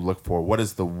thing that you look for. What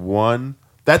is the one?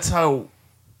 That's how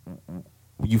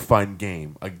you find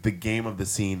game. Like the game of the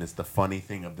scene is the funny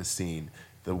thing of the scene.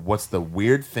 What's the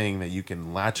weird thing that you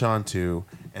can latch onto,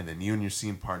 and then you and your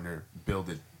scene partner build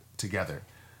it together.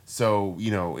 So,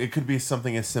 you know, it could be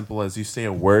something as simple as you say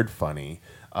a word funny,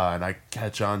 and I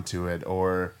catch on to it,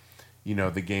 or, you know,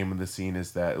 the game of the scene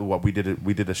is that we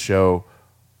did a show,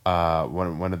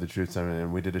 one of the truths,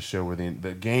 and we did a show where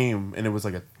the game, and it was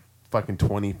like a fucking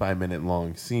 25-minute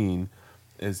long scene,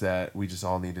 is that we just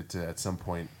all needed to at some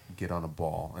point get on a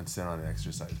ball and sit on an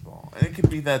exercise ball. And it could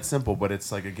be that simple, but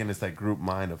it's like, again, it's that group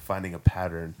mind of finding a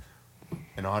pattern.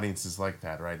 An audience is like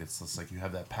that, right? It's just like you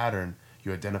have that pattern,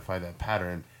 you identify that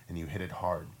pattern, and you hit it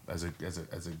hard as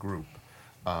a group,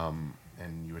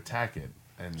 and you attack it.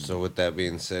 And so with that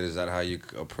being said, is that how you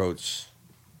approach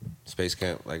Space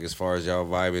Camp? Like as far as y'all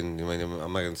vibing, I mean,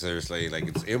 I'm not gonna seriously like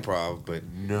it's improv, but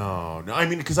no. I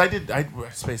mean, because I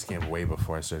Space Camp way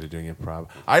before I started doing improv.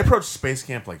 I approached Space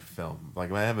Camp like film.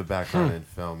 Like I have a background in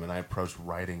film, and I approached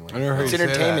writing like it's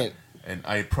entertainment. And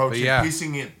I approach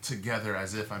piecing it together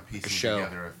as if I'm piecing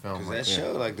together a film.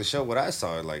 Like the show, what I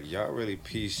saw, like y'all really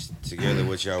pieced together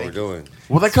what y'all were doing.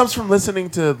 Well, that comes from listening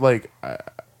to like, I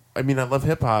mean, I love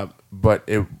hip hop, but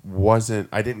it wasn't.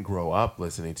 I didn't grow up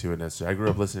listening to it necessarily. I grew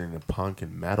up listening to punk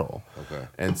and metal. Okay,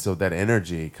 and so that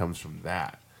energy comes from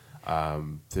that.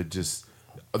 To just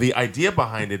the idea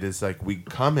behind it is like we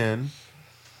come in,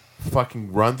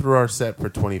 fucking run through our set for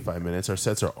 25 minutes. Our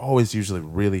sets are always usually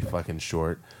really fucking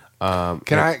short.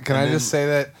 Can I just say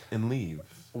that and leave?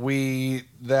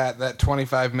 That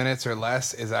 25 minutes or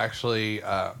less is actually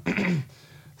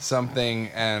something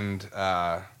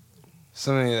that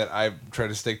I try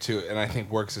to stick to, and I think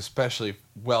works especially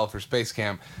well for Space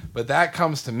Camp. But that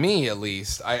comes to me, at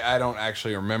least. I don't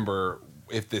actually remember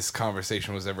if this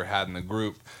conversation was ever had in the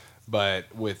group, but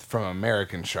from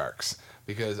American Sharks,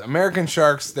 because American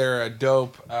Sharks, they're a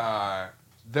dope. They're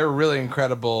a really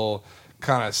incredible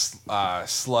kind of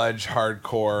sludge,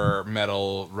 hardcore,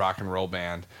 metal, rock and roll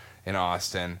band in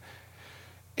Austin.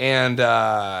 And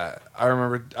I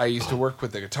remember I used to work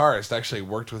with the guitarist. I actually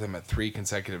worked with him at 3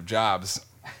 consecutive jobs.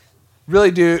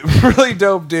 Really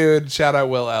dope dude. Shout out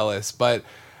Will Ellis. But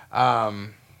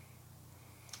that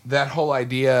whole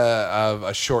idea of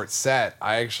a short set,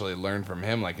 I actually learned from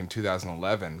him like in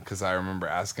 2011, because I remember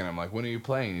asking him, like, when are you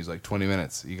playing? He's like, 20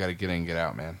 minutes. You got to get in and get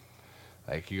out, man.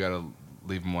 Like, you got to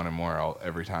leave them wanting more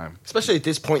every time. Especially at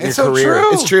this point in your career.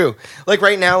 True. It's true. Like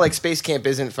right now, like Space Camp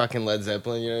isn't fucking Led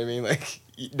Zeppelin, you know what I mean? Like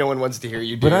no one wants to hear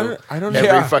you do I don't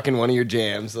every fucking one of your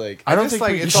jams. Like I don't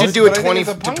think you should do a 20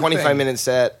 to 25 minute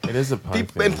set. It is a punk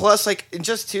thing. And plus, like,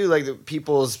 just too, like the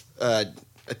people's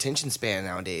attention span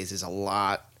nowadays is a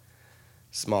lot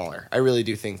smaller. I really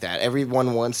do think that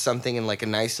everyone wants something in like a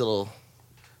nice little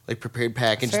like prepared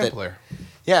package. Sampler.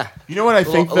 Yeah. You know what I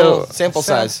think, though? Sample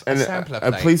size.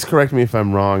 And please correct me if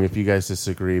I'm wrong, if you guys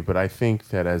disagree, but I think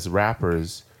that as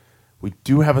rappers, we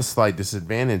do have a slight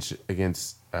disadvantage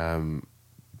against people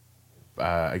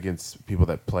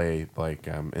that play like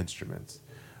instruments.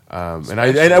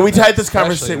 And we had this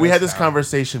conversation. We had this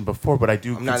conversation before, but I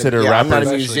do consider rappers. I'm not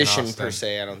a musician per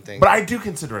se. I don't think. But I do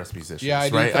consider us musicians. Yeah, I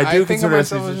do. Right? I do think of consider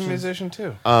us myself as a musician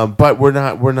too. But we're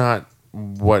not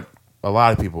what a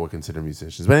lot of people would consider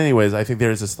musicians. But anyways, I think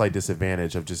there is a slight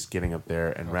disadvantage of just getting up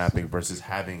there and rapping versus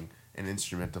having an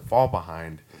instrument to fall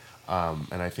behind.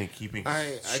 And I think keeping.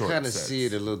 I kind of see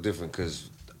it a little different because.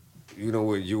 You know,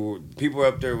 when people are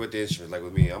up there with the instruments, like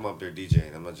with me, I'm up there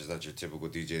DJing. I'm not your typical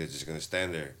DJ that's just gonna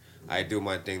stand there. I do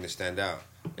my thing to stand out,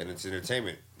 and it's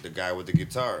entertainment. The guy with the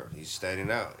guitar, he's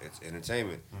standing out. It's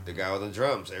entertainment. The guy with the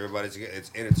drums,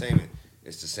 it's entertainment.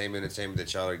 It's the same entertainment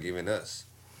that y'all are giving us.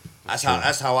 That's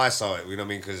how I saw it. You know what I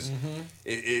mean? Because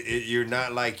you're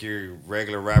not like your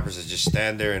regular rappers that just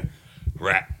stand there and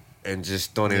rap and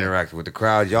just don't interact with the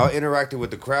crowd. Y'all interacted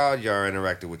with the crowd. Y'all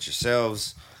interacted with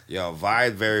yourselves. Y'all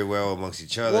vibe very well amongst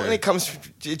each other. Well, and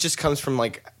it just comes from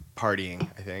like partying,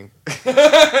 I think. You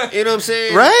know what I'm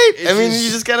saying? Right? I mean, you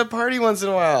just gotta party once in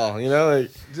a while, you know?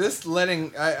 Like just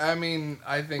letting. I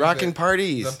think rocking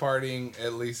parties. The partying,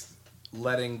 at least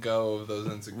letting go of those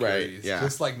insecurities. Right, yeah.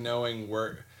 Just like knowing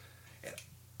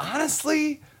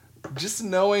honestly, just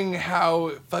knowing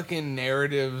how fucking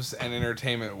narratives and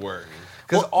entertainment work.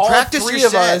 Because all three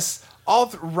of us,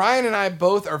 Ryan and I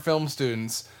both are film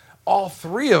students. All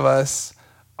three of us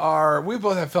we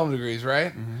both have film degrees,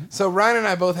 right? Mm-hmm. So Ryan and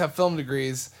I both have film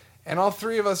degrees, and all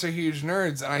three of us are huge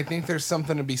nerds, and I think there's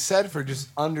something to be said for just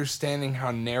understanding how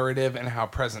narrative and how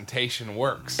presentation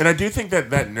works. And I do think that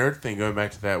nerd thing, going back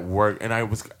to that work, and I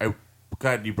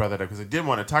glad you brought that up, because I did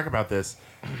want to talk about this.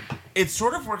 It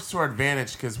sort of works to our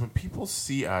advantage, because when people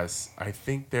see us, I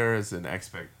think there is an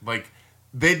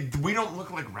we don't look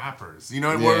like rappers, you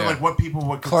know. We're like what people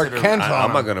would consider. Clark Kent.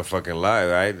 I'm not gonna fucking lie.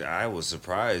 I was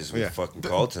surprised with fucking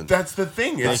Colton. That's the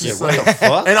thing. It's just what the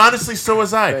fuck? And honestly, so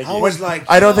was I. I was like,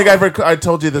 I don't think I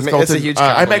told you this. Colton. That's a huge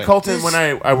I met Colton when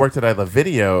I worked at I Love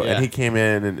Video, and he came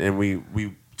in and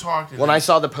we talked. When I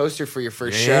saw the poster for your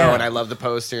first show, and I loved the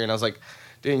poster, and I was like.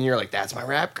 Dude, and you're like, that's my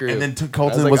rap group. And then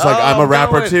Colton was like, I'm a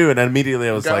rapper too. And immediately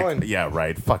I was like, yeah,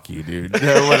 right. Fuck you, dude.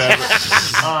 Whatever.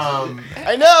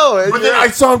 I know. But then I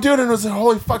saw him do it and I was like,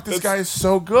 holy fuck, this guy is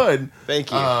so good.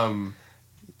 Thank you.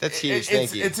 That's huge.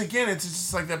 Thank you. It's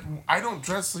just like that. I don't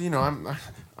dress,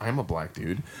 I'm a black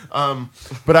dude.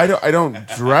 But I don't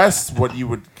dress what you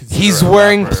would consider He's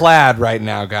wearing plaid right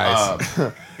now,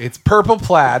 guys. It's purple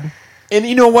plaid. And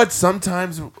you know what?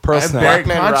 Sometimes I'm very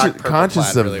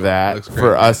conscious of really that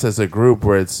for us as a group,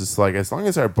 where it's just like, as long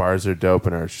as our bars are dope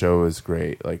and our show is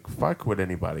great, like, fuck what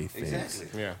anybody thinks.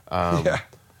 Exactly. Yeah.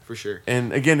 For sure.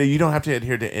 And again, you don't have to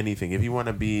adhere to anything. If you want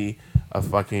to be a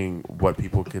fucking what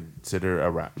people consider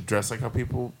a rap, dress like how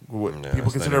people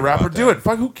consider a rapper, do it.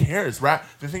 Fuck, who cares? Rap.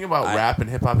 The thing about rap and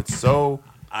hip hop, it's so.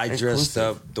 I dressed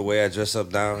up the way I dress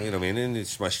up now. You know what I mean? And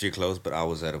it's my street clothes, but I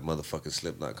was at a motherfucking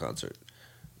Slipknot concert.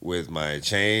 With my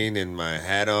chain and my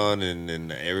hat on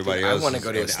and everybody else. I want to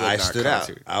go to a Slipknot concert.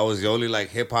 Out. I was the only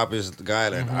hip hop-ist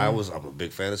guy. I'm a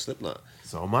big fan of Slipknot.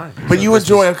 So am I. But you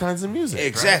enjoy all kinds of music.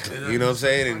 Exactly. Right? You know what I'm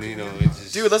saying? And it's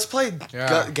just... Dude, let's play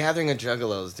Gathering of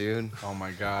Juggalos, dude. Oh my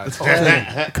god.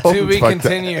 To be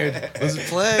continued. Let's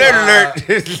play. Nerd alert.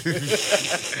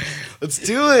 Let's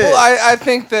do it. Well, I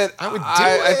think that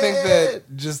I think that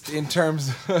just in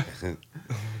terms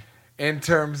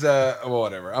of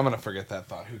whatever, I'm gonna forget that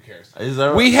thought. Who cares?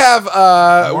 We have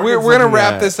we're gonna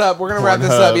wrap this up. We're gonna wrap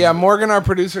this up. Yeah, Morgan, our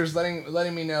producer, is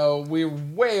letting me know we're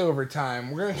way over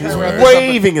time. We're gonna try to wrap this up.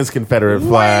 Waving his Confederate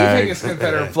flag. Waving his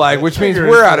Confederate flag, which means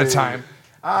we're out of time.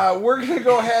 We're gonna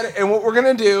go ahead and what we're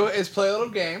gonna do is play a little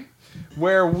game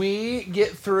where we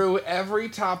get through every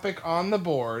topic on the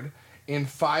board in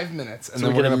 5 minutes, and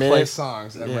then we're gonna play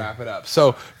songs and wrap it up.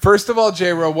 So first of all,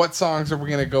 J-Ro, what songs are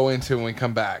we gonna go into when we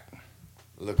come back?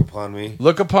 Look Upon Me.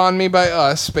 Look Upon Me by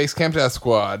us, Space Camp Death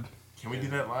Squad. Can we do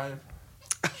that live?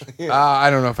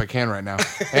 I don't know if I can right now.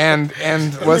 And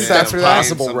what's after that?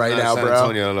 Possible right now, San bro.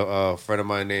 Antonio, a friend of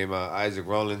mine named Isaac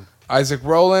Rowland. Isaac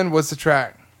Rowland, what's the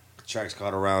track? The track's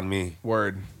called Around Me.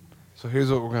 Word. So here's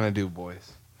what we're gonna do,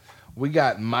 boys. We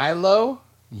got Milo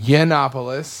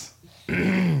Yiannopoulos. Are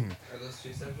those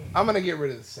 2 seconds? I'm gonna get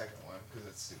rid of the second one because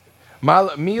it's stupid.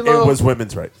 Milo. It was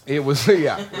women's rights. It was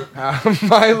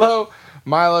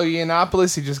Milo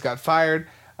Yiannopoulos, he just got fired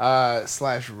 /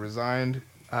 resigned.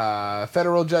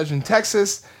 Federal judge in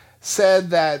Texas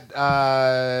said that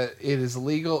it is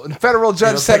illegal. Federal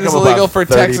judge said it's illegal for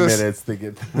 30 Texas. Minutes to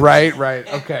get right.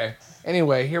 Okay.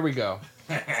 Anyway, here we go.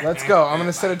 Let's go. I'm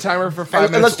gonna set a timer for 5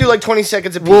 minutes. And let's do like 20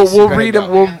 seconds apiece. We'll read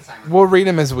them. We'll read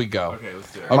them as we go. Okay,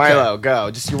 let's do it. Okay. Milo, go.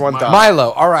 Just your one thought.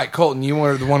 Milo. All right, Colton. You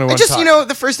were the one who.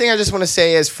 The first thing I just want to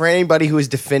say is, for anybody who is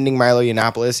defending Milo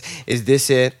Yiannopoulos, is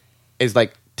this it? is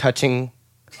like touching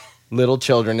little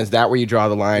children. Is that where you draw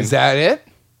the line? Is that it?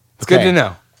 It's good to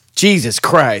know. Jesus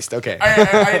Christ. Okay.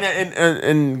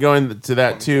 And going to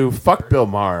that too, fuck Bill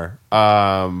Maher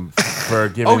for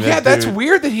giving Oh, yeah, that's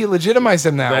weird that he legitimized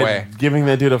him that way. Giving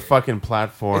that dude a fucking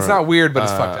platform. It's not weird, but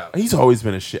it's fucked up. He's always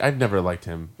been a shit. I've never liked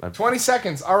him. 20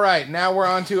 seconds. All right, now we're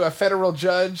on to a federal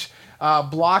judge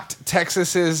blocked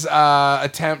Texas's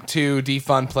attempt to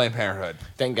defund Planned Parenthood.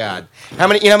 Thank God. How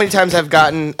many times I've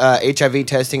gotten HIV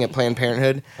testing at Planned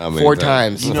Parenthood? 4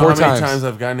 times. You know how many times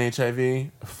I've gotten HIV?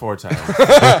 4 times.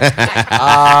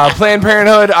 Planned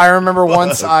Parenthood, I remember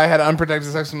once I had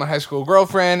unprotected sex with my high school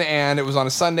girlfriend, and it was on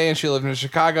a Sunday, and she lived in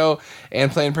Chicago,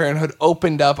 and Planned Parenthood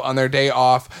opened up on their day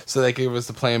off so they could give us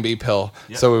the Plan B pill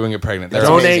so we wouldn't get pregnant.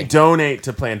 Donate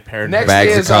to Planned Parenthood.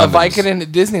 Next is Vicodin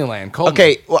at Disneyland. Colton.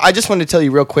 Okay, well, I just wanted to tell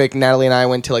you real quick, Natalie and I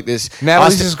went to like this...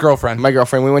 Natalie's his girlfriend. My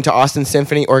girlfriend. We went to Austin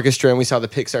Symphony Orchestra, and we saw the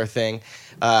Pixar thing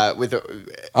with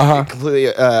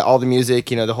completely all the music.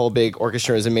 You know, the whole big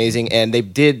orchestra is amazing, and they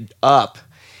did Up,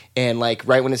 and like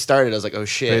right when it started, I was like, oh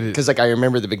shit, because like I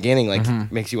remember the beginning,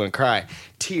 like makes you want to cry,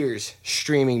 tears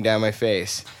streaming down my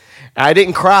face. I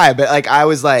didn't cry, but like I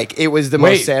was like, it was the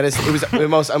most saddest, it was the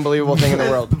most unbelievable thing in the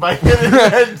world.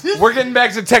 We're getting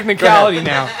back to technicality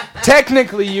now.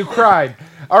 Technically, you cried.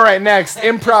 All right, next,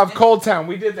 Improv Cold Town.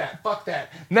 We did that. Fuck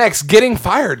that. Next, getting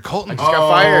fired. Colton. I just got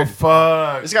fired.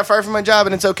 Fuck. I just got fired from my job,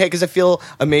 and it's okay because I feel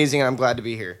amazing, and I'm glad to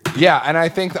be here. Yeah, and I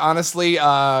think, honestly,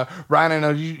 Ryan, I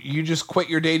know you just quit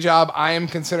your day job. I am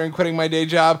considering quitting my day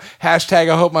job. Hashtag,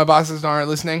 I hope my bosses aren't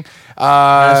listening.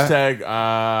 Hashtag,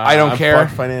 I don't care.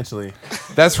 Fucked financially.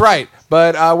 That's right.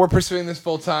 But we're pursuing this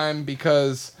full time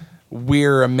because...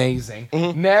 we're amazing.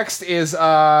 Next is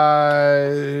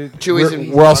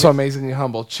Chewy's. We're also amazingly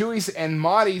humble. Chewy's and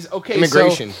Maudie's. Okay,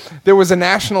 immigration. So there was a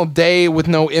national day with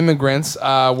no immigrants,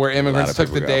 where immigrants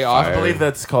took the day off. I believe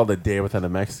that's called A Day Without a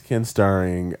Mexican,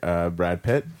 starring Brad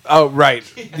Pitt. Oh, right.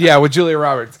 Yeah, with Julia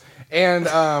Roberts. And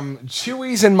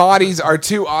Chewy's and Maudie's are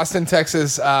 2 Austin,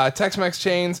 Texas Tex-Mex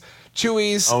chains.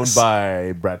 Chewy's owned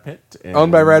by Brad Pitt.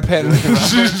 Owned by Brad Pitt and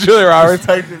Julia Roberts.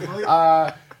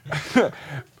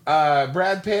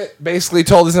 Brad Pitt basically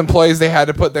told his employees they had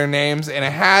to put their names in a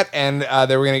hat, and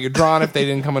they were going to get drawn if they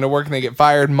didn't come into work and they get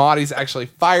fired. Maudie's actually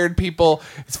fired people.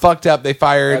 It's fucked up. They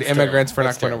fired immigrants for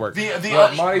not coming to work.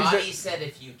 Maudie said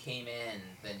if you came in,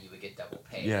 then you would get double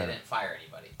pay. Yeah. They didn't fire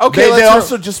anybody. Okay, they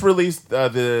also just released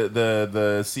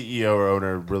the CEO or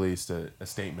owner released a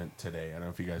statement today. I don't know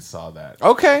if you guys saw that.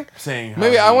 Okay, saying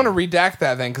maybe I want to redact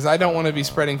that then because I don't want to be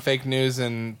spreading fake news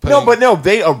and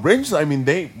they originally. I mean,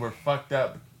 they were fucked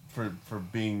up. For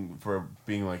being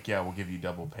like, yeah, we'll give you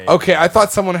double pay. Okay, I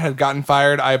thought someone had gotten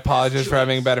fired. I apologize for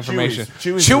having bad information.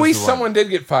 Chewy, someone did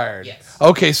get fired. Yes.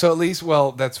 Okay, so at least,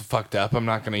 well, that's fucked up. I'm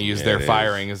not going to use their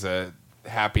firing as a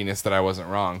happiness that I wasn't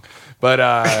wrong. But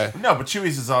no, but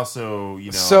Chewy's is also,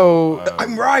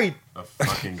 I'm right. A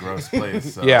fucking gross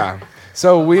place. So. Yeah.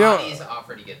 So we don't. Maudie's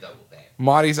offered to get double pay.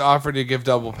 Maudie's offered to give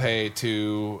double pay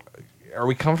to. Are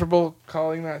we comfortable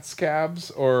calling that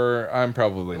scabs, or I'm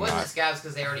probably it not? It wasn't scabs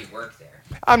because they already worked there.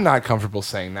 I'm not comfortable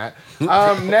saying that.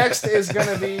 Next is going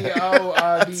to be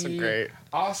the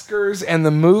Oscars and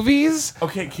the movies.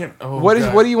 Okay, Kim. What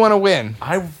do you want to win?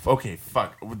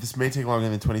 Fuck. This may take longer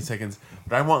than 20 seconds,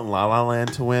 but I want La La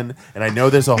Land to win, and I know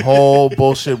there's a whole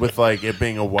bullshit with like it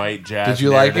being a white jazz. Did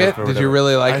you like it? Did you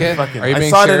really like it? Are you being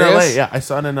saw serious? it in LA. Yeah, I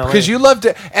saw it in LA because you loved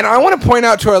it, and I want to point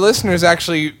out to our listeners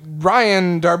actually.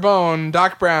 Ryan Darbone,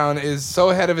 Doc Brown, is so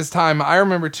ahead of his time. I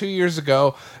remember 2 years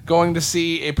ago going to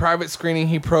see a private screening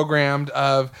he programmed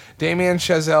of Damien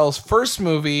Chazelle's first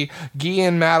movie, Guy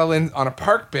and Madeline on a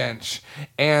Park Bench.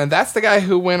 And that's the guy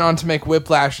who went on to make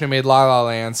Whiplash and made La La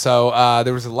Land. So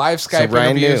there was a live Skype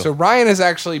interview. So Ryan has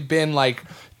actually been like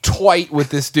twite with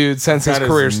this dude since his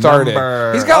career started.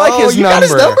 He's got like his number. Got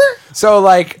his number? So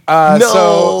like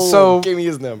so give me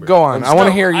his number. Go on. I want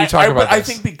to hear you talk about this. I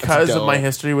think because of my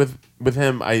history with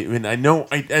him, I mean I know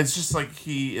it's just like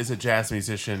he is a jazz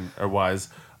musician or was.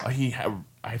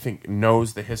 I think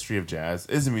knows the history of jazz,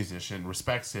 is a musician,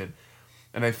 respects it.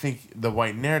 And I think the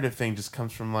white narrative thing just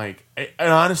comes from like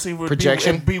and honestly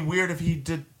it'd be weird if he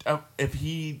did if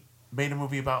he made a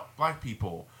movie about black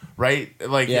people. Right,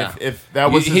 like if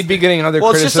that was, he'd be getting other.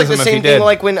 Well, it's just like the same thing,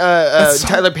 like when so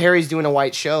Tyler Perry's doing a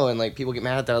white show, and like people get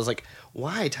mad at that. I was like,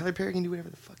 why? Tyler Perry can do whatever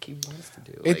the fuck he wants to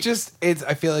do.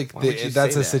 I feel like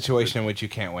that's a situation in which you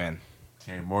can't win.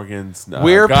 Okay, Morgan's.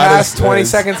 We're past 20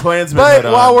 seconds. But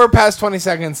while we're past 20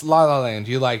 seconds, La La Land,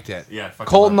 you liked it. Yeah,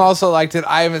 Colton also liked it.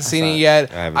 I haven't seen it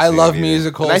yet. I love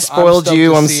musicals. And I spoiled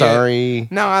you. I'm see sorry.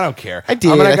 It. No, I don't care. I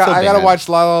did. I got to watch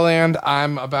La La Land.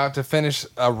 I'm about to finish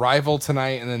Arrival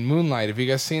tonight and then Moonlight. Have you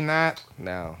guys seen that?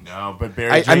 No. No, but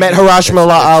Barry I met Hiroshima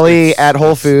Ali at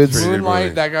Whole Foods.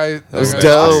 Moonlight, that guy was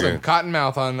dope. Awesome.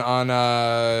 Cottonmouth on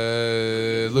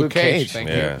Luke Cage. Thank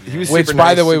you. He was which, super by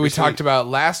nice, the way, we super talked sweet. about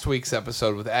last week's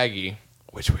episode with Aggie,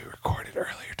 which we recorded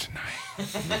earlier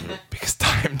tonight because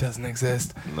time doesn't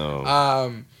exist. No.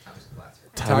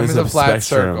 Time is a flat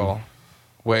circle.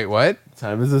 Wait, what?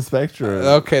 Time is a spectrum.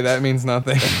 Okay, that means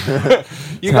nothing.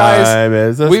 You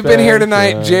guys, we've been here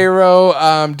tonight. J-Ro,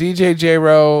 DJ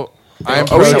J-Ro. I'm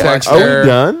Protextor. Are we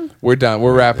done? We're done.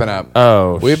 We're wrapping up.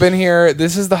 Oh. We've been here.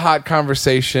 This is the Hot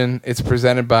Conversation. It's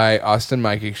presented by Austin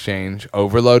Mic Exchange,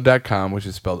 overload.com, which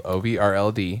is spelled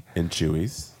OVRLD. And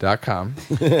Chewies.com.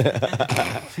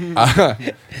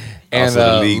 And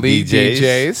League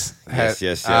DJs.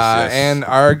 Yes. And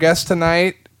our guest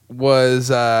tonight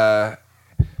was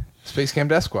Space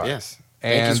Camp Death Squad. Yes.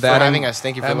 And Thank you for having us.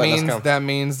 Thank you for letting us come. That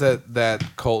means that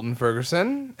Colton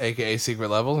Ferguson, a.k.a. Secret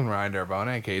Levels, and Ryan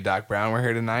Darbona, a.k.a. Doc Brown, were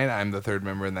here tonight. I'm the third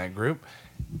member in that group.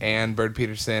 And Bird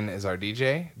Peterson is our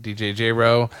DJ, DJ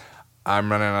J-Ro.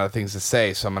 I'm running out of things to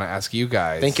say, so I'm going to ask you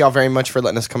guys. Thank y'all very much for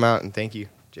letting us come out, and thank you,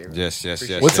 J-Ro. Yes.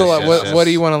 What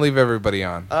do you want to leave everybody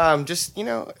on? Just,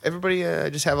 everybody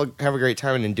just have a great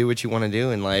time and do what you want to do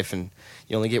in life, and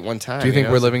you only get one time. Do you think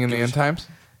we're living in the end times?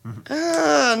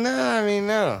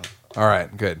 No. All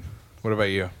right, good. What about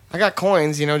you? I got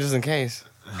coins, just in case.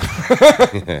 What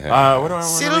do I want to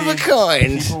Silver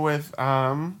coins. People with,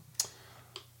 man,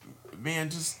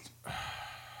 just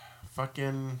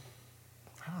fucking,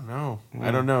 I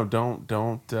don't know.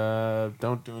 Don't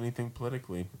do anything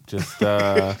politically. Just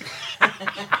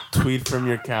tweet from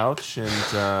your couch and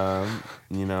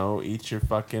eat your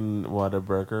fucking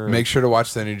Whataburger. Make sure to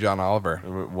watch the new John Oliver.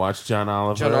 Watch John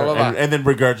Oliver. And then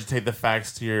regurgitate the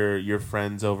facts to your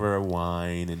friends over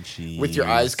wine and cheese. With your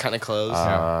eyes kind of closed.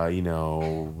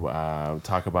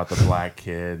 Talk about the black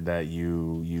kid that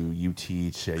you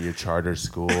teach at your charter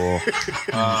school.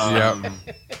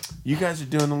 You guys are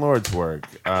doing the Lord's work.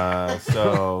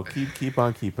 So keep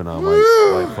on keeping on,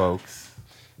 white folks.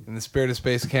 In the spirit of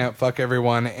Space Camp, fuck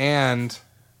everyone, and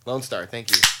Lone Star, thank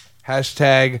you.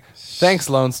 Hashtag thanks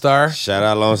Lone Star. Shout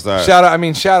out Lone Star. Shout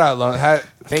out Lone.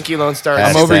 Thank you Lone Star.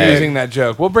 I'm overusing that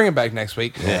joke. We'll bring it back next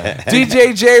week.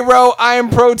 DJ J-Ro, I am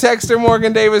Protextor.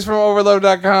 Morgan Davis from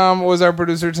Overload.com was our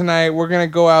producer tonight. We're gonna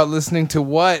go out listening to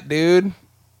what, dude?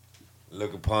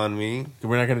 Look Upon Me.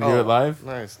 We're not gonna do it live?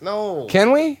 Nice. No.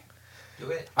 Can we?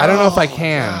 Do it. I don't know if I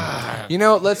can.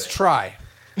 God. Let's try.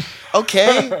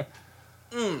 Okay.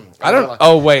 I don't.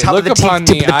 Oh wait, Look Upon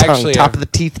Me. I actually top of the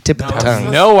teeth, tip of the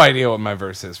tongue. No idea what my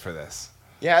verse is for this.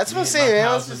 Yeah, that's what I'm saying, man.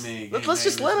 Let's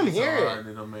just let him hear it.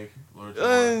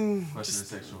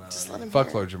 Just let him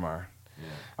Fuck Lord Jamar. Yeah.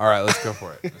 All right, let's go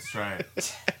for it. Let's try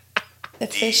it.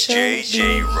 DJ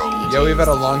J-Ro. Yeah, we've had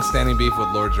a long-standing beef with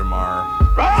Lord Jamar.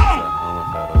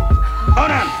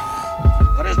 Conan,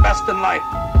 what is best in life?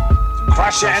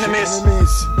 Crush your enemies.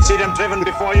 See them driven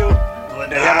before you.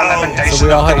 So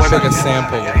we all had to pick a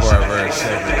sample before our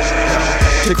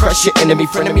verse. To crush your enemy,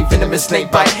 frenemy, venomous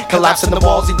snake bite, collapsing the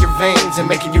walls of your veins and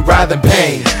making you writhe in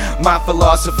pain. My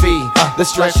philosophy, the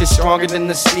stretch is stronger than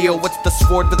the steel. What's the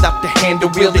sword without the hand to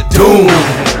wield it? Doom.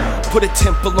 Put a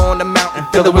temple on a mountain,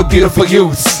 fill it with beautiful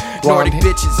youths. Nordic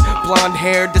bitches, blonde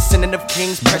hair, descendant of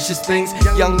kings, precious things.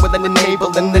 Young, willing, and able,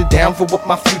 and then down for what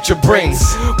my future brings.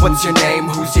 What's your name?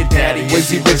 Who's your daddy? Is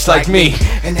he rich like me?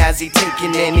 And has he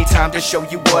taken any time to show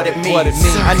you what it means?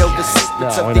 I know the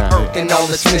secrets of the earth and all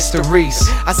its mysteries.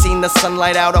 I seen the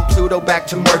sunlight out on Pluto back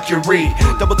to Mercury.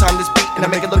 Double time this beat and I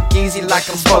make it look easy like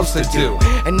I'm supposed to do.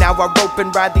 And now I rope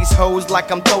and ride these hoes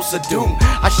like I'm Thulsa Doom.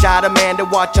 I shot a man to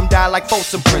watch him die like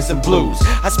Folsom Prison Blues.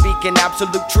 I speak in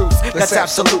absolute truth, that's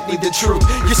absolutely the truth.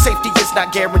 Your safety is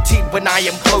not guaranteed when I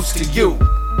am close to you,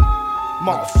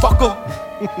 motherfucker.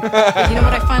 You know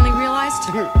what I finally realized?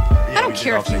 I don't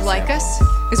care if you like us,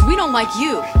 because we don't like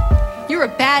you. You're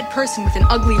a bad person with an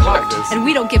ugly heart, and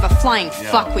we don't give a flying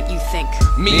fuck what you think.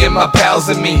 Me and my pals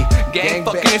and me, gang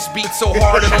fucking this beat so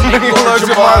hard it'll make Lord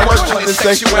Jamar question his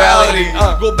sexuality.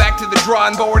 Go back to the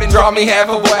drawing board and draw me half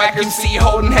of a whack MC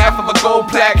holding half of a gold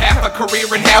plaque, half a career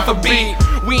and half a beat.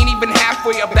 We ain't even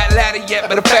halfway up that ladder yet,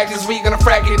 but the fact is we gonna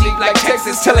frag it deep like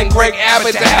Texas, telling Greg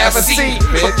Abbott to have a seat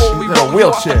before we roll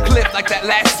you off the cliff like that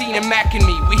last scene in Mac and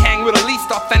Me. We hang with the least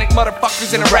authentic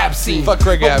motherfuckers in the rap scene. Fuck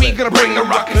Greg but we Abbott. gonna bring the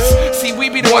ruckus. See, we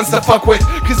be the ones to fuck with,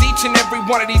 cause each and every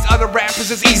one of these other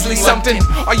rappers is easily something.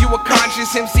 Are you a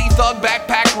conscious MC, thug,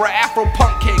 backpacker, or Afro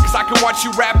punk kid? Cause I can watch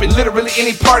you rap in literally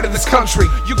any part of this country.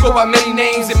 You go by many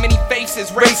names and many faces,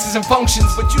 races and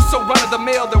functions, but you so run of the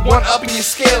mill that one up in your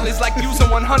scale is like using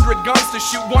 100 guns to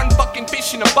shoot one fucking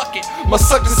fish in a bucket. Must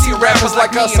suck to see rappers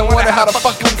like us and wonder how the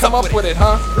fuck we come up with it,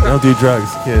 huh? Don't do drugs,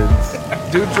 kids.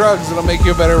 Do drugs, it'll make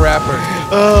you a better rapper.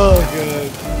 Oh, good.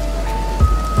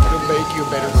 It'll make you a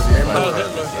better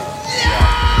remember.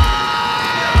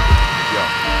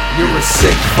 You're a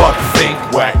sick fuck, think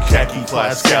whack, khaki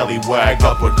class, scallywag,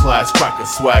 upper class, cracker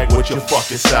swag with your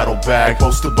fucking saddlebag.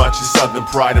 Boast about your southern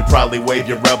pride and proudly wave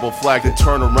your rebel flag, then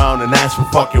turn around and ask for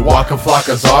fucking Waka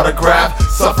Flocka's autograph.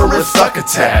 Suffering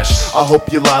succotash. I hope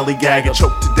you lollygag and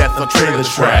choke to death on trailer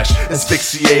trash.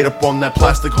 Asphyxiate up on that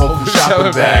plastic hole from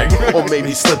shopping bag. Or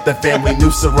maybe slip that family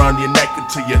noose around your neck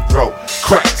into your throat.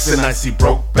 Cracks and I see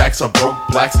broke backs or broke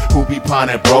blacks who be pine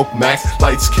and broke max.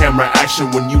 Lights, camera, action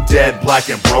when you dead black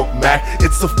and broke Mac.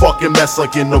 It's a fucking mess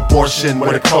like an abortion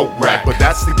with a coat rack. But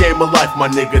that's the game of life, my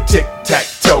nigga. Tic tac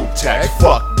toe tac.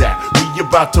 Fuck that. We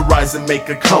about to rise and make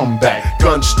a comeback.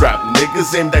 Gun strap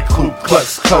niggas aimed at Ku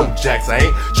Klux Kojaks. I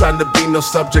ain't trying to be no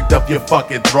subject of your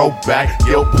fucking throwback.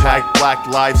 Yo pack Black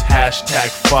Lives hashtag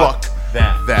fuck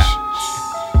that. That's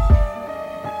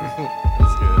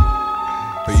good.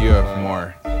 But you have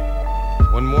more.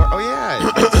 One more? Oh yeah.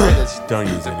 Don't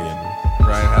use any of them.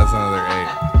 Ryan has another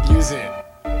 8. Use it.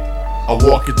 I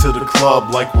walk into the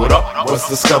club like, what up? What's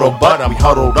the scuttlebutt? I'm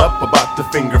huddled up, about to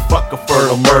finger fuck a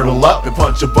fertile myrtle up and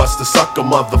punch a bust a sucker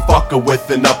motherfucker with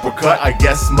an uppercut. I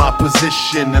guess my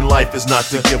position in life is not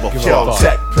to give a fuck.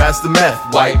 Tech past the meth,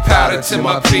 White powder to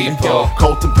my people.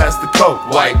 Colton past the coke,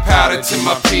 White powder to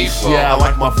my people. Yeah, I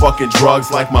like my fucking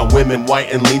drugs, like my women white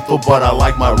and lethal, but I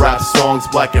like my rap songs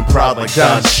black and proud like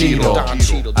Don Cheadle.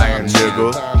 Iron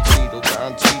nigga. Don Cheadle.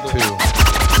 2.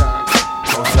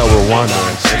 That's how we're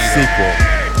wandering. The sequel.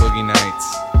 Boogie Nights.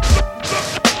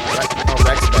 Oh,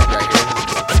 Rex back right here.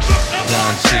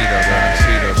 Don Cheadle.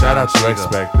 Shout out to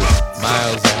Respect.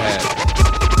 Miles ahead.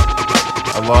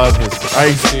 I love his.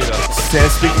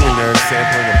 Speaking of nerds,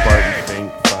 sampling of Barton Fink.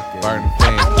 Fucking. Barton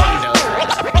Fink.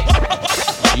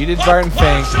 You did Barton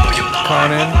Fink,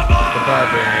 Conan,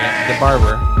 the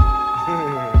barber.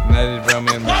 And I did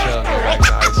Romeo and Michelle go back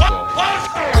to high school.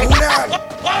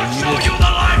 And you did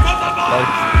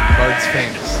Bart's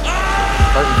Finks.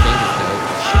 Barton Fink is dope.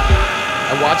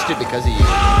 I watched it because of you.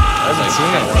 I haven't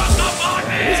seen it.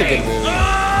 It is a good movie.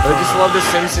 But I just love the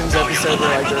Simpsons episode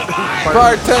where like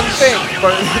Barton Fink.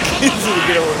 Barton Fink.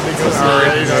 Yeah.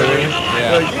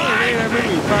 Like, yeah, man, I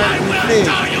remember Barton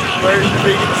Fink. Barton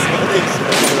Fink is so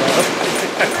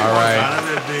All right.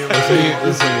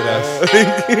 Listen to us.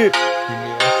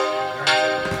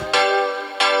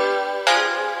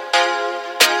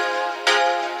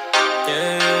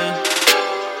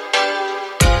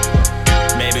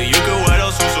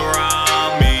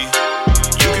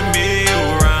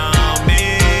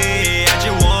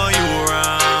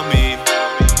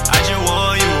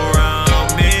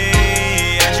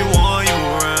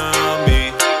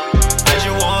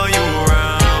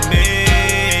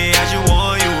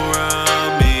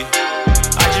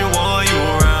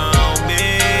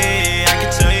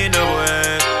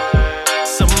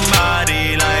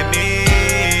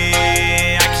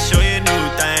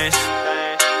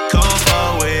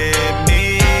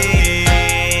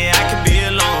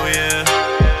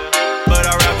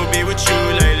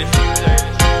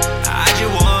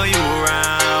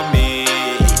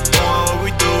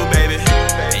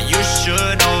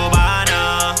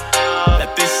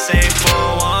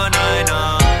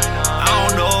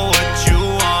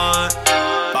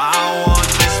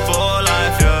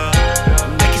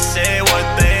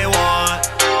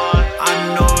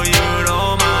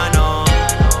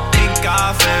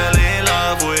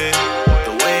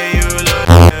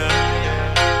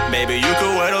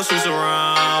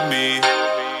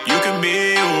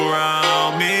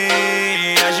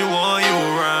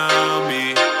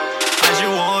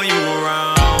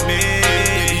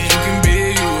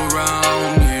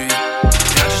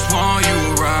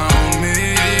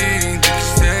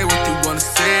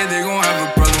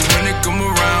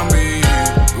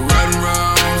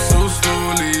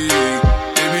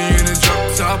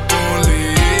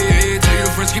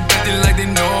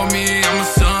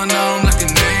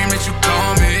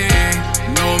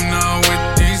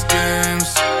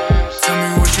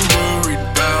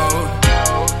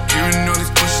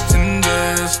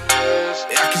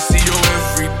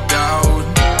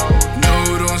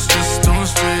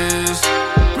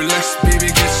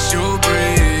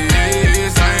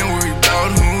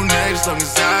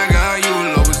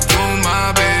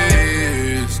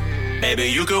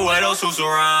 else who's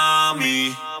around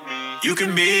me. You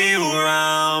can be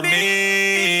around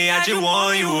me. I just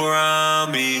want you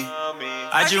around me.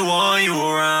 I just want you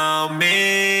around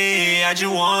me. I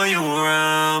just want you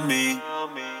around me.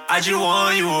 I just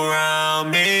want you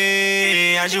around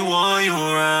me. I just want you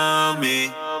around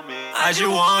me. I just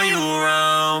want you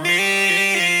around me.